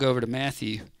 and then I'll go over to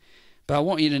Matthew. But I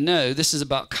want you to know this is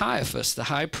about Caiaphas, the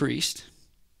high priest.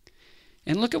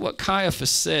 And look at what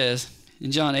Caiaphas says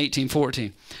in John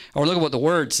 18:14. Or look at what the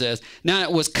word says. Now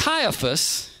it was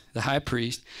Caiaphas, the high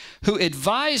priest, who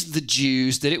advised the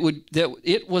Jews that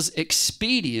it was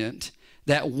expedient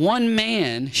that one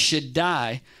man should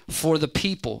die for the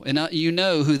people. And you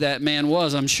know who that man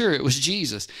was. I'm sure it was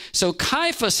Jesus. So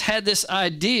Caiaphas had this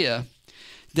idea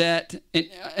that,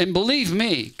 and believe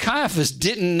me, Caiaphas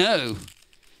didn't know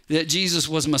that Jesus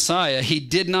was Messiah. He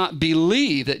did not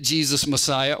believe that Jesus was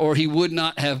Messiah, or he would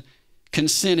not have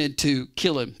consented to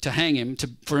kill him, to hang him,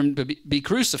 for him to be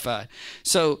crucified.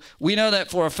 So we know that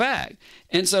for a fact.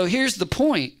 And so here's the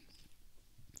point.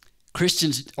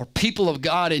 Christians, or people of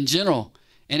God in general,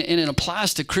 and it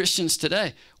applies to Christians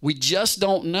today, we just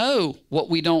don't know what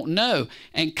we don't know.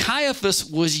 And Caiaphas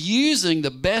was using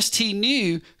the best he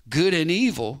knew, good and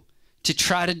evil, to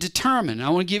try to determine. I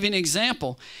want to give you an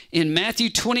example. In Matthew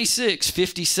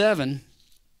 26:57,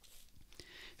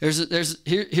 here's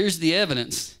the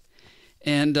evidence.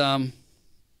 And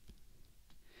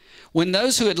when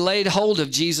those who had laid hold of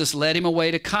Jesus led him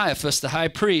away to Caiaphas, the high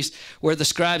priest, where the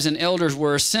scribes and elders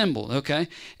were assembled, okay?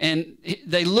 And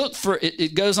they looked for,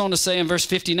 it goes on to say in verse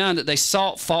 59 that they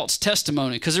sought false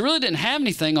testimony, because they really didn't have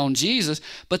anything on Jesus,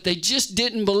 but they just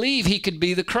didn't believe he could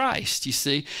be the Christ, you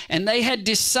see? And they had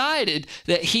decided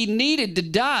that he needed to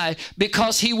die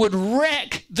because he would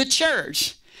wreck the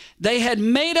church. They had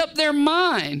made up their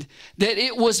mind that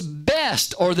it was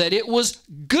best, or that it was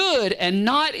good and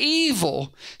not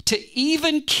evil, to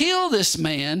even kill this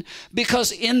man,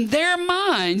 because in their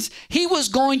minds, he was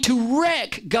going to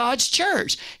wreck God's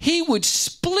church. He would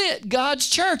split God's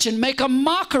church and make a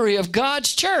mockery of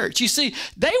God's church. You see,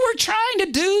 they were trying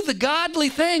to do the godly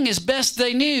thing as best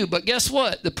they knew, but guess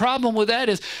what? The problem with that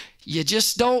is you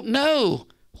just don't know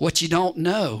what you don't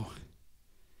know.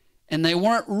 And they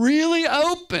weren't really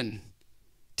open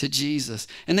to Jesus.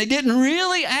 And they didn't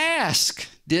really ask,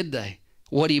 did they,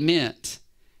 what he meant?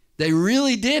 They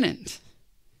really didn't.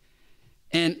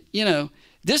 And, you know,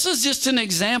 this is just an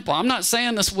example. I'm not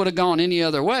saying this would have gone any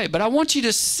other way, but I want you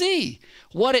to see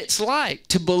what it's like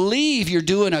to believe you're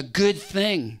doing a good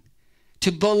thing,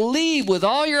 to believe with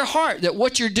all your heart that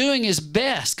what you're doing is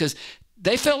best, because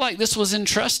they felt like this was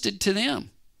entrusted to them,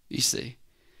 you see.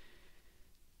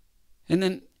 And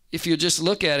then if you just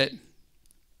look at it,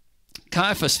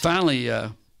 Caiaphas finally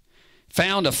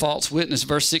found a false witness.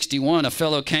 Verse 61, a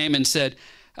fellow came and said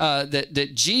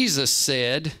that Jesus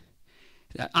said,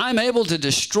 I'm able to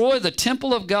destroy the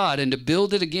temple of God and to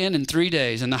build it again in 3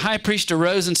 days. And the high priest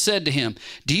arose and said to him,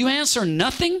 do you answer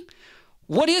nothing?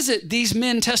 What is it these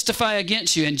men testify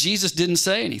against you? And Jesus didn't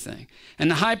say anything.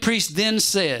 And the high priest then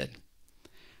said,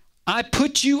 I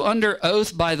put you under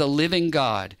oath by the living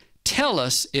God. Tell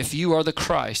us if you are the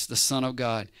Christ, the Son of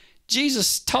God.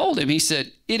 Jesus told him, he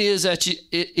said, it is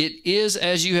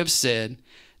as you have said.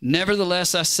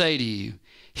 Nevertheless, I say to you,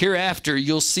 hereafter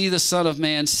you'll see the Son of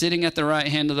Man sitting at the right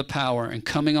hand of the power and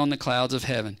coming on the clouds of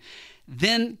heaven.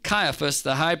 Then Caiaphas,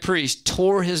 the high priest,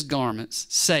 tore his garments,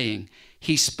 saying,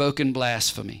 he spoke in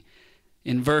blasphemy.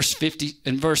 In verse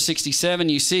 67,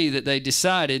 you see that they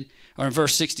decided, or in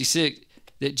verse 66,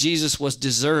 that Jesus was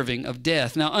deserving of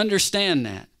death. Now understand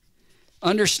that.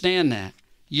 Understand that.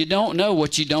 You don't know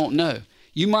what you don't know.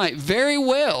 You might very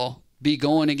well be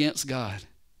going against God.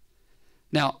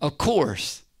 Now, of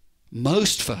course,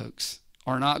 most folks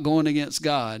are not going against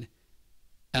God,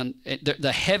 and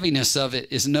the heaviness of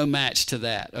it is no match to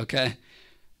that, okay?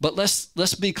 But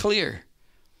let's be clear.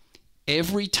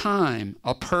 Every time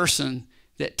a person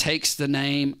that takes the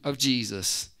name of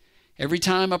Jesus, every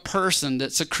time a person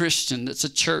that's a Christian, that's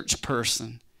a church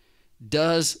person,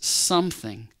 does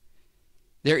something,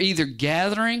 they're either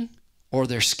gathering or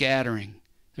they're scattering.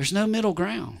 There's no middle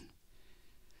ground.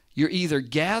 You're either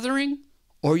gathering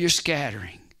or you're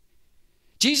scattering.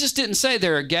 Jesus didn't say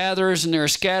there are gatherers and there are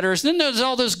scatterers. Then there's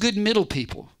all those good middle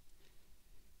people.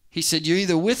 He said, you're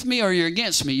either with me or you're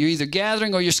against me. You're either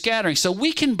gathering or you're scattering. So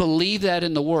we can believe that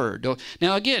in the Word.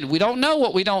 Now, again, we don't know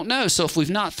what we don't know. So if we've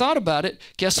not thought about it,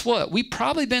 guess what? We've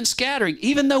probably been scattering,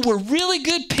 even though we're really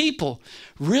good people,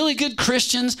 really good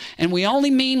Christians, and we only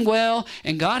mean well.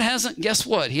 And God hasn't, guess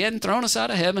what? He hadn't thrown us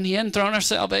out of heaven. He hadn't thrown our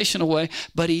salvation away.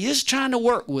 But He is trying to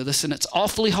work with us, and it's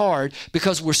awfully hard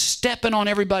because we're stepping on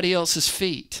everybody else's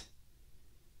feet.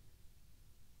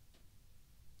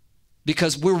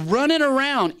 Because we're running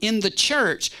around in the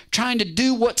church trying to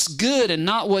do what's good and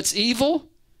not what's evil.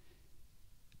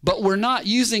 But we're not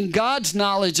using God's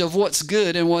knowledge of what's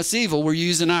good and what's evil. We're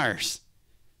using ours.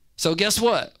 So guess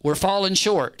what? We're falling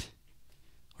short.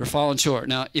 We're falling short.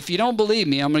 Now, if you don't believe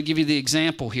me, I'm going to give you the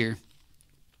example here.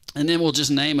 And then we'll just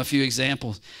name a few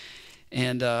examples.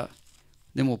 And then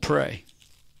we'll pray.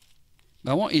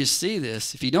 But I want you to see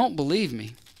this. If you don't believe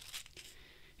me,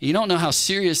 you don't know how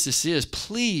serious this is,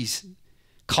 please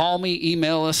call me,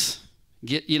 email us,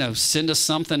 send us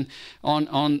something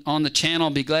on the channel.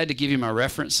 I'll be glad to give you my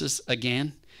references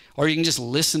again. Or you can just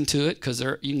listen to it, because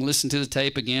you can listen to the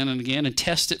tape again and again and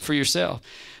test it for yourself.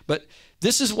 But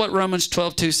this is what Romans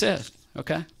 12:2 says,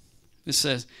 okay? It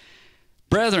says,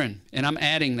 brethren, and I'm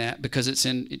adding that because it's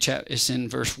in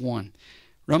verse 1.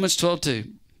 Romans 12:2,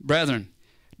 brethren,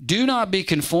 do not be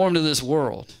conformed to this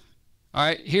world. All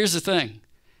right, here's the thing.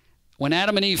 When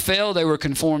Adam and Eve fell, they were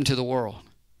conformed to the world.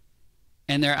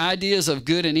 And their ideas of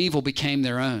good and evil became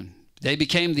their own. They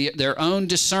became their own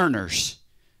discerners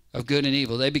of good and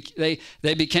evil. They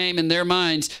became, in their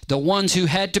minds, the ones who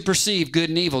had to perceive good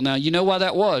and evil. Now, you know why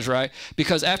that was, right?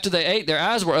 Because after they ate, their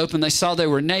eyes were open. They saw they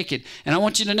were naked. And I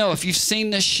want you to know, if you've seen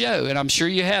this show, and I'm sure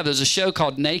you have, there's a show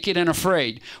called Naked and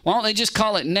Afraid. Why don't they just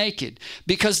call it Naked?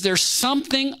 Because there's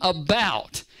something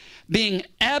about being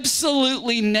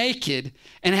absolutely naked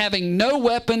and having no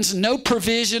weapons, no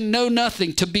provision, no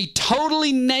nothing, to be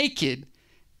totally naked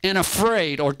and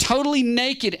afraid, or totally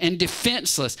naked and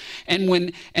defenseless. And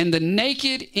the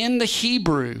naked in the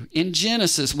Hebrew, in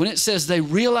Genesis, when it says they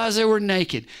realized they were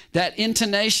naked, that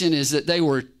intonation is that they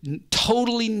were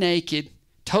totally naked,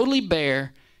 totally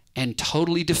bare, and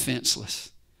totally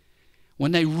defenseless.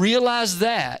 When they realized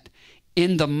that,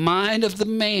 in the mind of the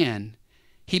man,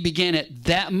 he began at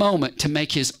that moment to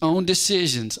make his own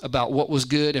decisions about what was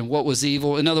good and what was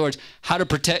evil. In other words, how to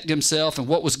protect himself and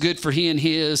what was good for he and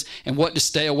his, and what to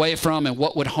stay away from and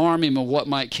what would harm him and what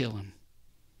might kill him.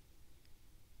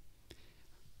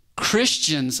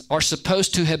 Christians are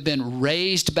supposed to have been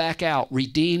raised back out,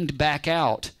 redeemed back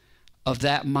out of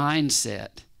that mindset.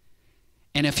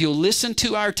 And if you'll listen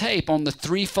to our tape on the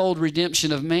threefold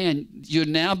redemption of man, you'll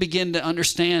now begin to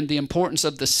understand the importance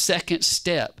of the second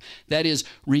step. That is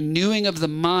renewing of the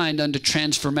mind unto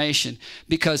transformation.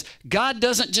 Because God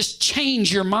doesn't just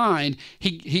change your mind.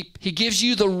 He gives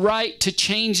you the right to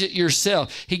change it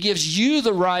yourself. He gives you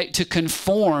the right to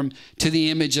conform to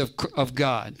the image of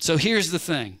God. So here's the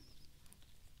thing.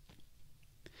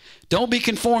 Don't be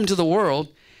conformed to the world.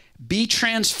 Be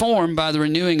transformed by the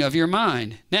renewing of your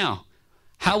mind. Now,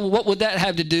 what would that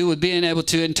have to do with being able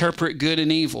to interpret good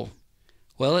and evil?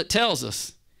 Well, it tells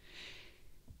us.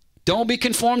 Don't be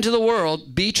conformed to the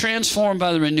world. Be transformed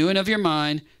by the renewing of your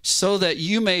mind so that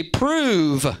you may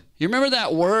prove. You remember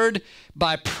that word?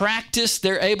 By practice,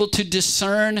 they're able to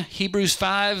discern. Hebrews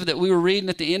 5 that we were reading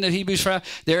at the end of Hebrews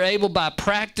 5. They're able by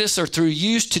practice or through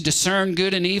use to discern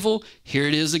good and evil. Here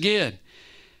it is again.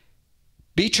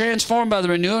 Be transformed by the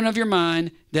renewing of your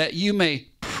mind that you may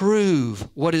prove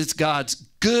what is God's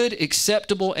good,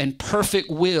 acceptable, and perfect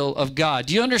will of God.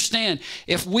 Do you understand?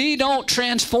 If we don't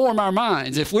transform our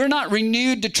minds, if we're not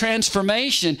renewed to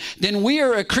transformation, then we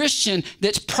are a Christian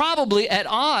that's probably at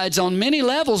odds on many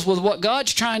levels with what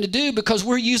God's trying to do because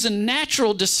we're using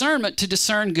natural discernment to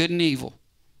discern good and evil.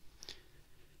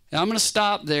 Now, I'm going to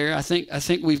stop there. I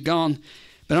think we've gone,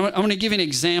 but I'm going to give you an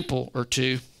example or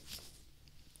two.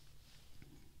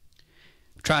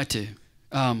 Try to.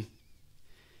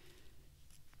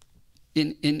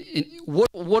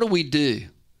 What do we do?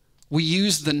 We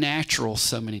use the natural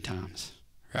so many times,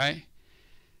 right?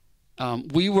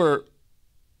 We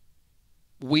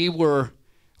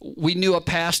knew a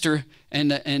pastor,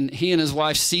 and he and his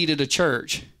wife seeded a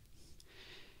church.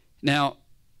 Now,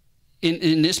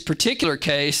 in this particular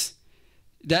case,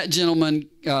 that gentleman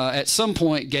at some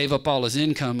point gave up all his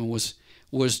income and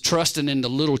was trusting in the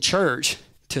little church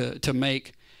to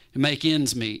make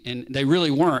ends meet, and they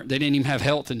really weren't. They didn't even have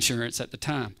health insurance at the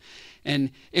time.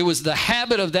 And it was the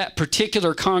habit of that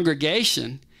particular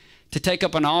congregation to take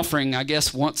up an offering, I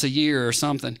guess, once a year or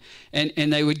something,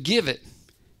 and they would give it.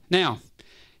 Now,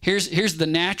 here's the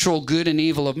natural good and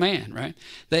evil of man, right?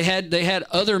 They had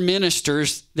other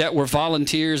ministers that were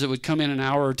volunteers that would come in an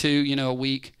hour or two, a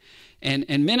week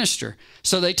and minister.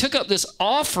 So they took up this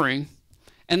offering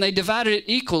and they divided it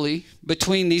equally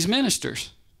between these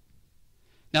ministers.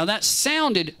 Now that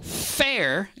sounded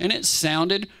fair and it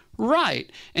sounded right.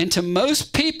 And to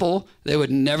most people, they would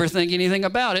never think anything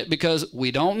about it because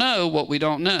we don't know what we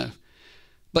don't know.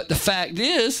 But the fact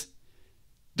is,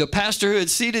 the pastor who had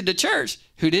seeded the church,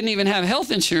 who didn't even have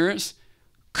health insurance,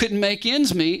 couldn't make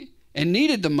ends meet and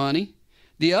needed the money.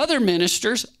 The other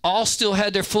ministers all still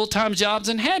had their full-time jobs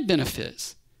and had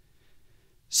benefits.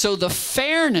 So the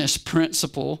fairness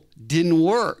principle didn't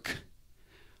work.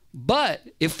 But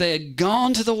if they had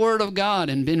gone to the Word of God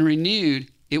and been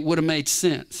renewed, it would have made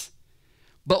sense.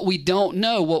 But we don't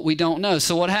know what we don't know.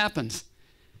 So what happens?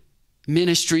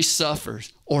 Ministry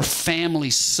suffers, or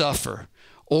families suffer,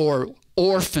 or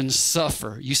orphans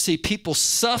suffer. You see, people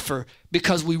suffer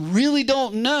because we really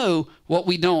don't know what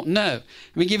we don't know.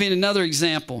 Let me give you another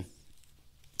example.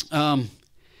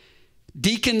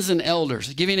 Deacons and elders.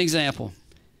 I'll give you an example.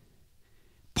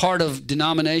 Part of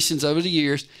denominations over the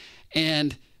years,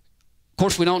 and of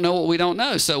course, we don't know what we don't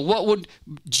know. So what would,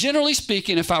 generally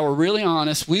speaking, if I were really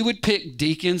honest, we would pick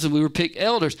deacons and we would pick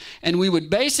elders, and we would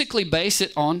basically base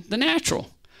it on the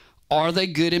natural. Are they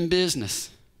good in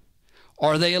business?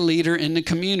 Are they a leader in the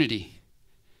community?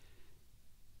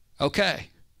 Okay,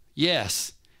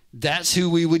 yes, that's who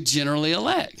we would generally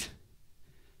elect.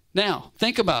 Now,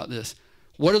 think about this.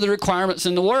 What are the requirements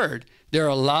in the Word? There are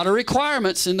a lot of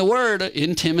requirements in the Word,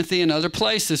 in Timothy and other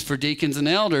places, for deacons and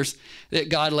elders that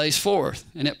God lays forth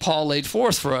and that Paul laid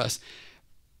forth for us.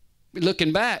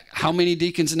 Looking back, how many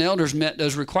deacons and elders met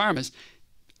those requirements?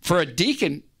 For a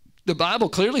deacon, the Bible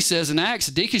clearly says in Acts,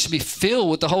 a deacon should be filled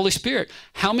with the Holy Spirit.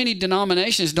 How many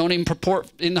denominations don't even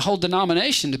purport in the whole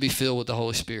denomination to be filled with the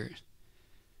Holy Spirit?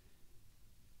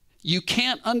 You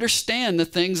can't understand the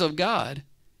things of God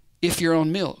if you're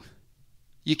on milk.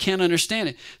 You can't understand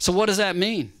it. So what does that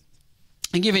mean?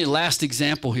 I'll give you a last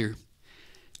example here.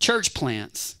 Church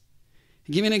plants.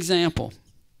 I'll give you an example.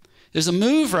 There's a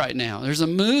move right now. There's a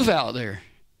move out there.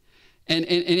 And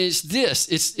it's this.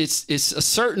 It's a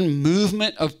certain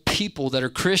movement of people that are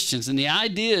Christians. And the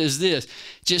idea is this.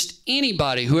 Just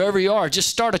anybody, whoever you are, just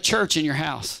start a church in your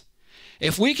house.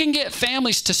 If we can get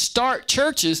families to start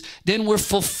churches, then we're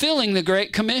fulfilling the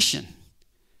Great Commission.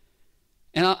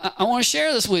 And I want to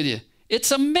share this with you.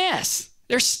 It's a mess.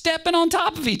 They're stepping on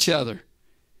top of each other.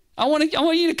 I want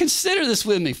you to consider this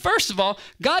with me. First of all,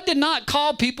 God did not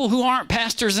call people who aren't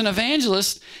pastors and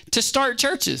evangelists to start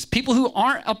churches. People who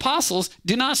aren't apostles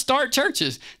do not start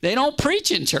churches. They don't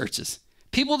preach in churches.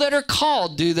 People that are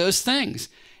called do those things.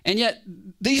 And yet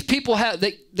these people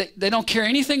they don't care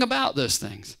anything about those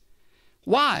things.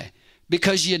 Why?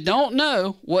 Because you don't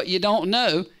know what you don't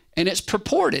know, and it's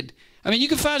purported. I mean, you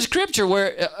can find scripture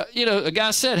where, a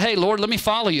guy said, hey, Lord, let me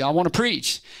follow you. I want to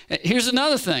preach. Here's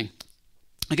another thing.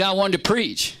 A guy wanted to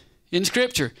preach. in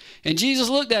Scripture. And Jesus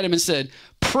looked at him and said,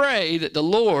 pray that the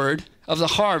Lord of the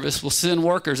harvest will send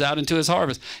workers out into his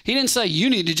harvest. He didn't say, you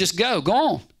need to just go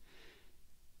on.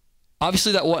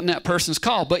 Obviously, that wasn't that person's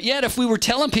call. But yet, if we were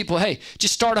telling people, hey,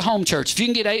 just start a home church. If you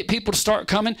can get 8 people to start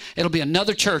coming, it'll be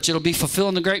another church. It'll be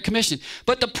fulfilling the Great Commission.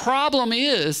 But the problem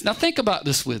is, now think about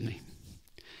this with me.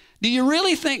 Do you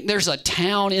really think there's a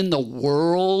town in the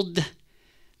world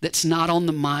that's not on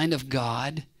the mind of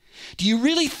God? Do you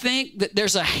really think that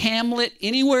there's a hamlet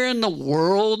anywhere in the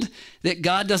world that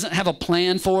God doesn't have a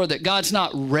plan for, that God's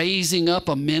not raising up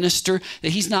a minister, that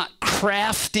he's not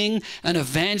crafting an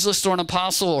evangelist or an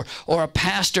apostle or a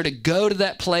pastor to go to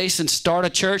that place and start a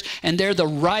church, and they're the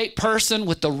right person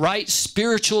with the right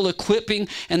spiritual equipping,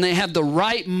 and they have the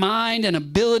right mind and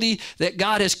ability that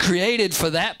God has created for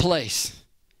that place?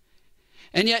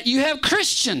 And yet you have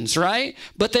Christians, right?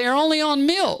 But they are only on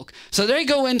milk. So they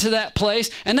go into that place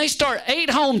and they start 8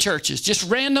 home churches, just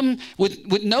random,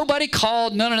 with nobody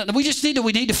called. No. We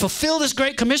need to fulfill this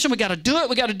Great Commission. We got to do it.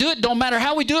 We got to do it. Don't matter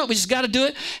how we do it. We just got to do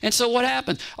it. And so what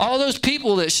happens? All those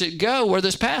people that should go where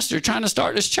this pastor is trying to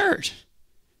start this church.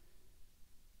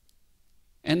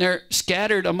 And they're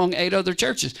scattered among 8 other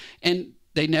churches. And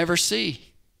they never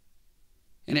see.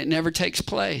 And it never takes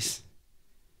place.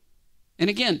 And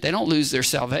again, they don't lose their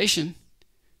salvation.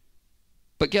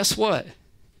 But guess what?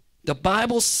 The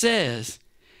Bible says,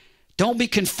 don't be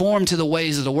conformed to the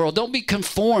ways of the world. Don't be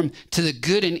conformed to the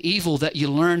good and evil that you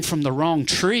learned from the wrong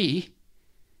tree.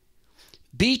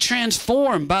 Be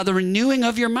transformed by the renewing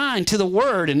of your mind to the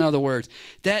Word, in other words,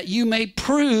 that you may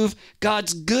prove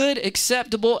God's good,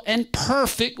 acceptable, and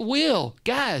perfect will.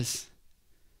 Guys,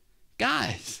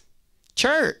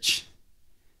 church.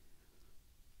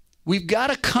 We've got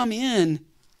to come in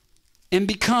and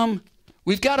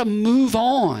we've got to move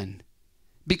on,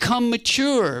 become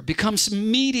mature, become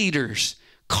some meat eaters,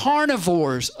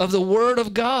 carnivores of the Word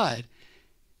of God.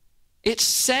 It's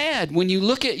sad when you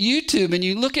look at YouTube and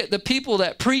you look at the people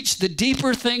that preach the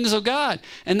deeper things of God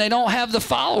and they don't have the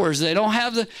followers. They don't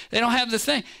have the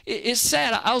thing. It's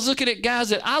sad. I was looking at guys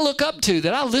that I look up to,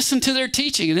 that I listen to their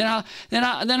teaching, and then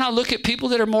I look at people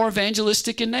that are more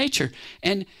evangelistic in nature.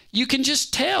 And you can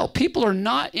just tell people are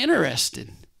not interested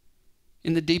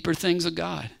in the deeper things of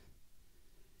God.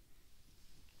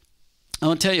 I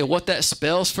want to tell you what that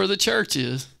spells for the church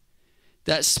is.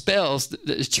 That spells that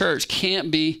the church can't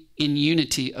be in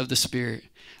unity of the Spirit.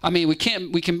 I mean, we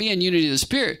can be in unity of the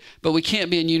Spirit, but we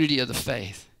can't be in unity of the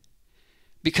faith.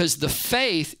 Because the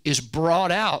faith is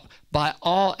brought out by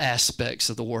all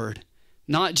aspects of the Word,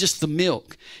 not just the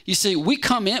milk. You see,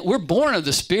 we're born of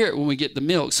the Spirit when we get the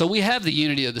milk, so we have the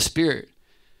unity of the Spirit.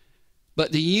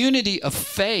 But the unity of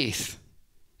faith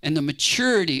and the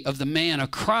maturity of the man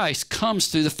of Christ comes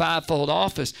through the fivefold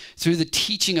office, through the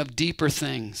teaching of deeper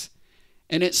things.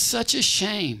 And it's such a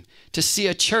shame to see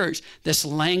a church that's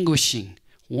languishing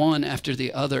one after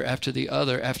the other, after the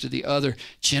other, after the other,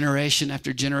 generation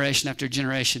after generation after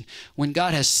generation, when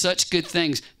God has such good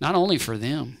things, not only for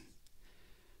them,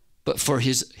 but for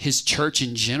his church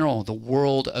in general, the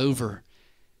world over.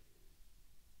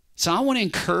 So I want to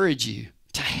encourage you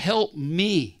to help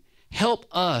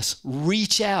us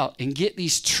reach out and get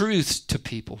these truths to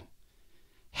people.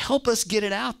 Help us get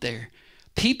it out there.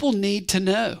 People need to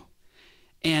know.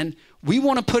 And we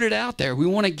want to put it out there. We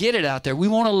want to get it out there. We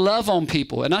want to love on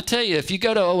people. And I tell you, if you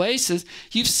go to Oasis,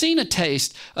 you've seen a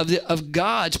taste of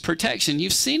God's protection.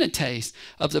 You've seen a taste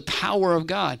of the power of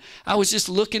God. I was just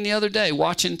looking the other day,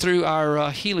 watching through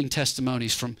our healing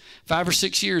testimonies from 5 or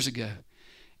 6 years ago.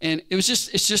 And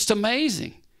it's just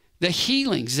amazing. The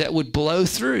healings that would blow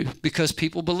through because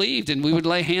people believed, and we would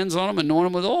lay hands on them, anoint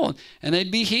them with oil, and they'd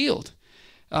be healed.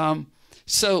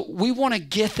 So we want to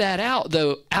get that out,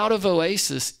 though, out of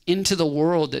Oasis into the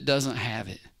world that doesn't have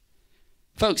it.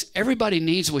 Folks, everybody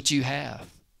needs what you have.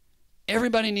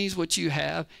 Everybody needs what you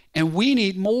have, and we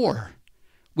need more.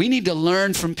 We need to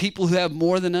learn from people who have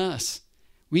more than us.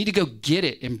 We need to go get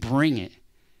it and bring it.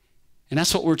 And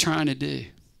that's what we're trying to do.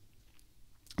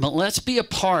 But let's be a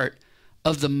part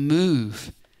of the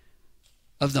move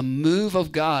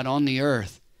of God on the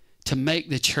earth to make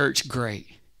the church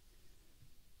great.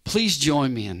 Please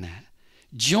join me in that.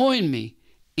 Join me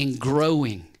in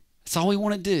growing. That's all we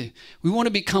want to do. We want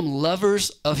to become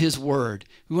lovers of His Word.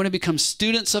 We want to become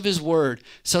students of His Word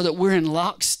so that we're in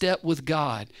lockstep with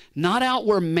God, not out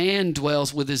where man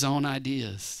dwells with his own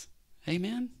ideas.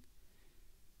 Amen?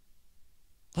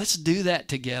 Let's do that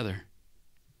together.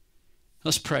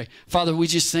 Let's pray. Father, we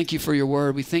just thank you for your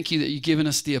word. We thank you that you've given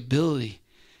us the ability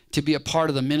to be a part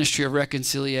of the ministry of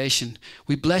reconciliation.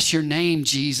 We bless your name,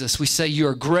 Jesus. We say you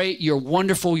are great, you're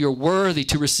wonderful, you're worthy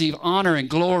to receive honor and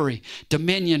glory,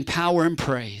 dominion, power, and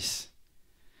praise.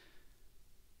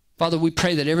 Father, we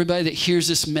pray that everybody that hears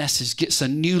this message gets a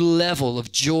new level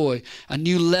of joy, a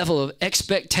new level of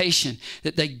expectation,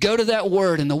 that they go to that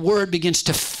word and the word begins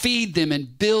to feed them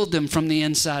and build them from the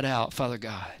inside out, Father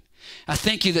God. I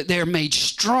thank you that they are made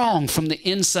strong from the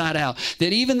inside out,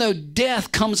 that even though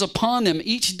death comes upon them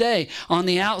each day on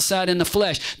the outside in the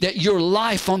flesh, that your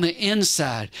life on the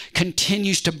inside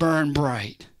continues to burn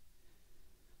bright.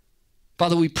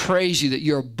 Father, we praise you that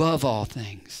you're above all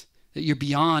things, that you're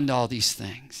beyond all these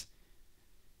things.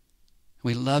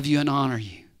 We love you and honor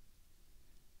you.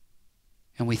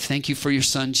 And we thank you for your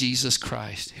Son, Jesus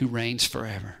Christ, who reigns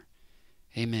forever.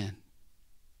 Amen.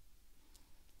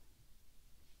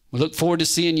 We look forward to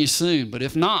seeing you soon, but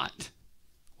if not,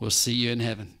 we'll see you in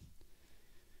heaven.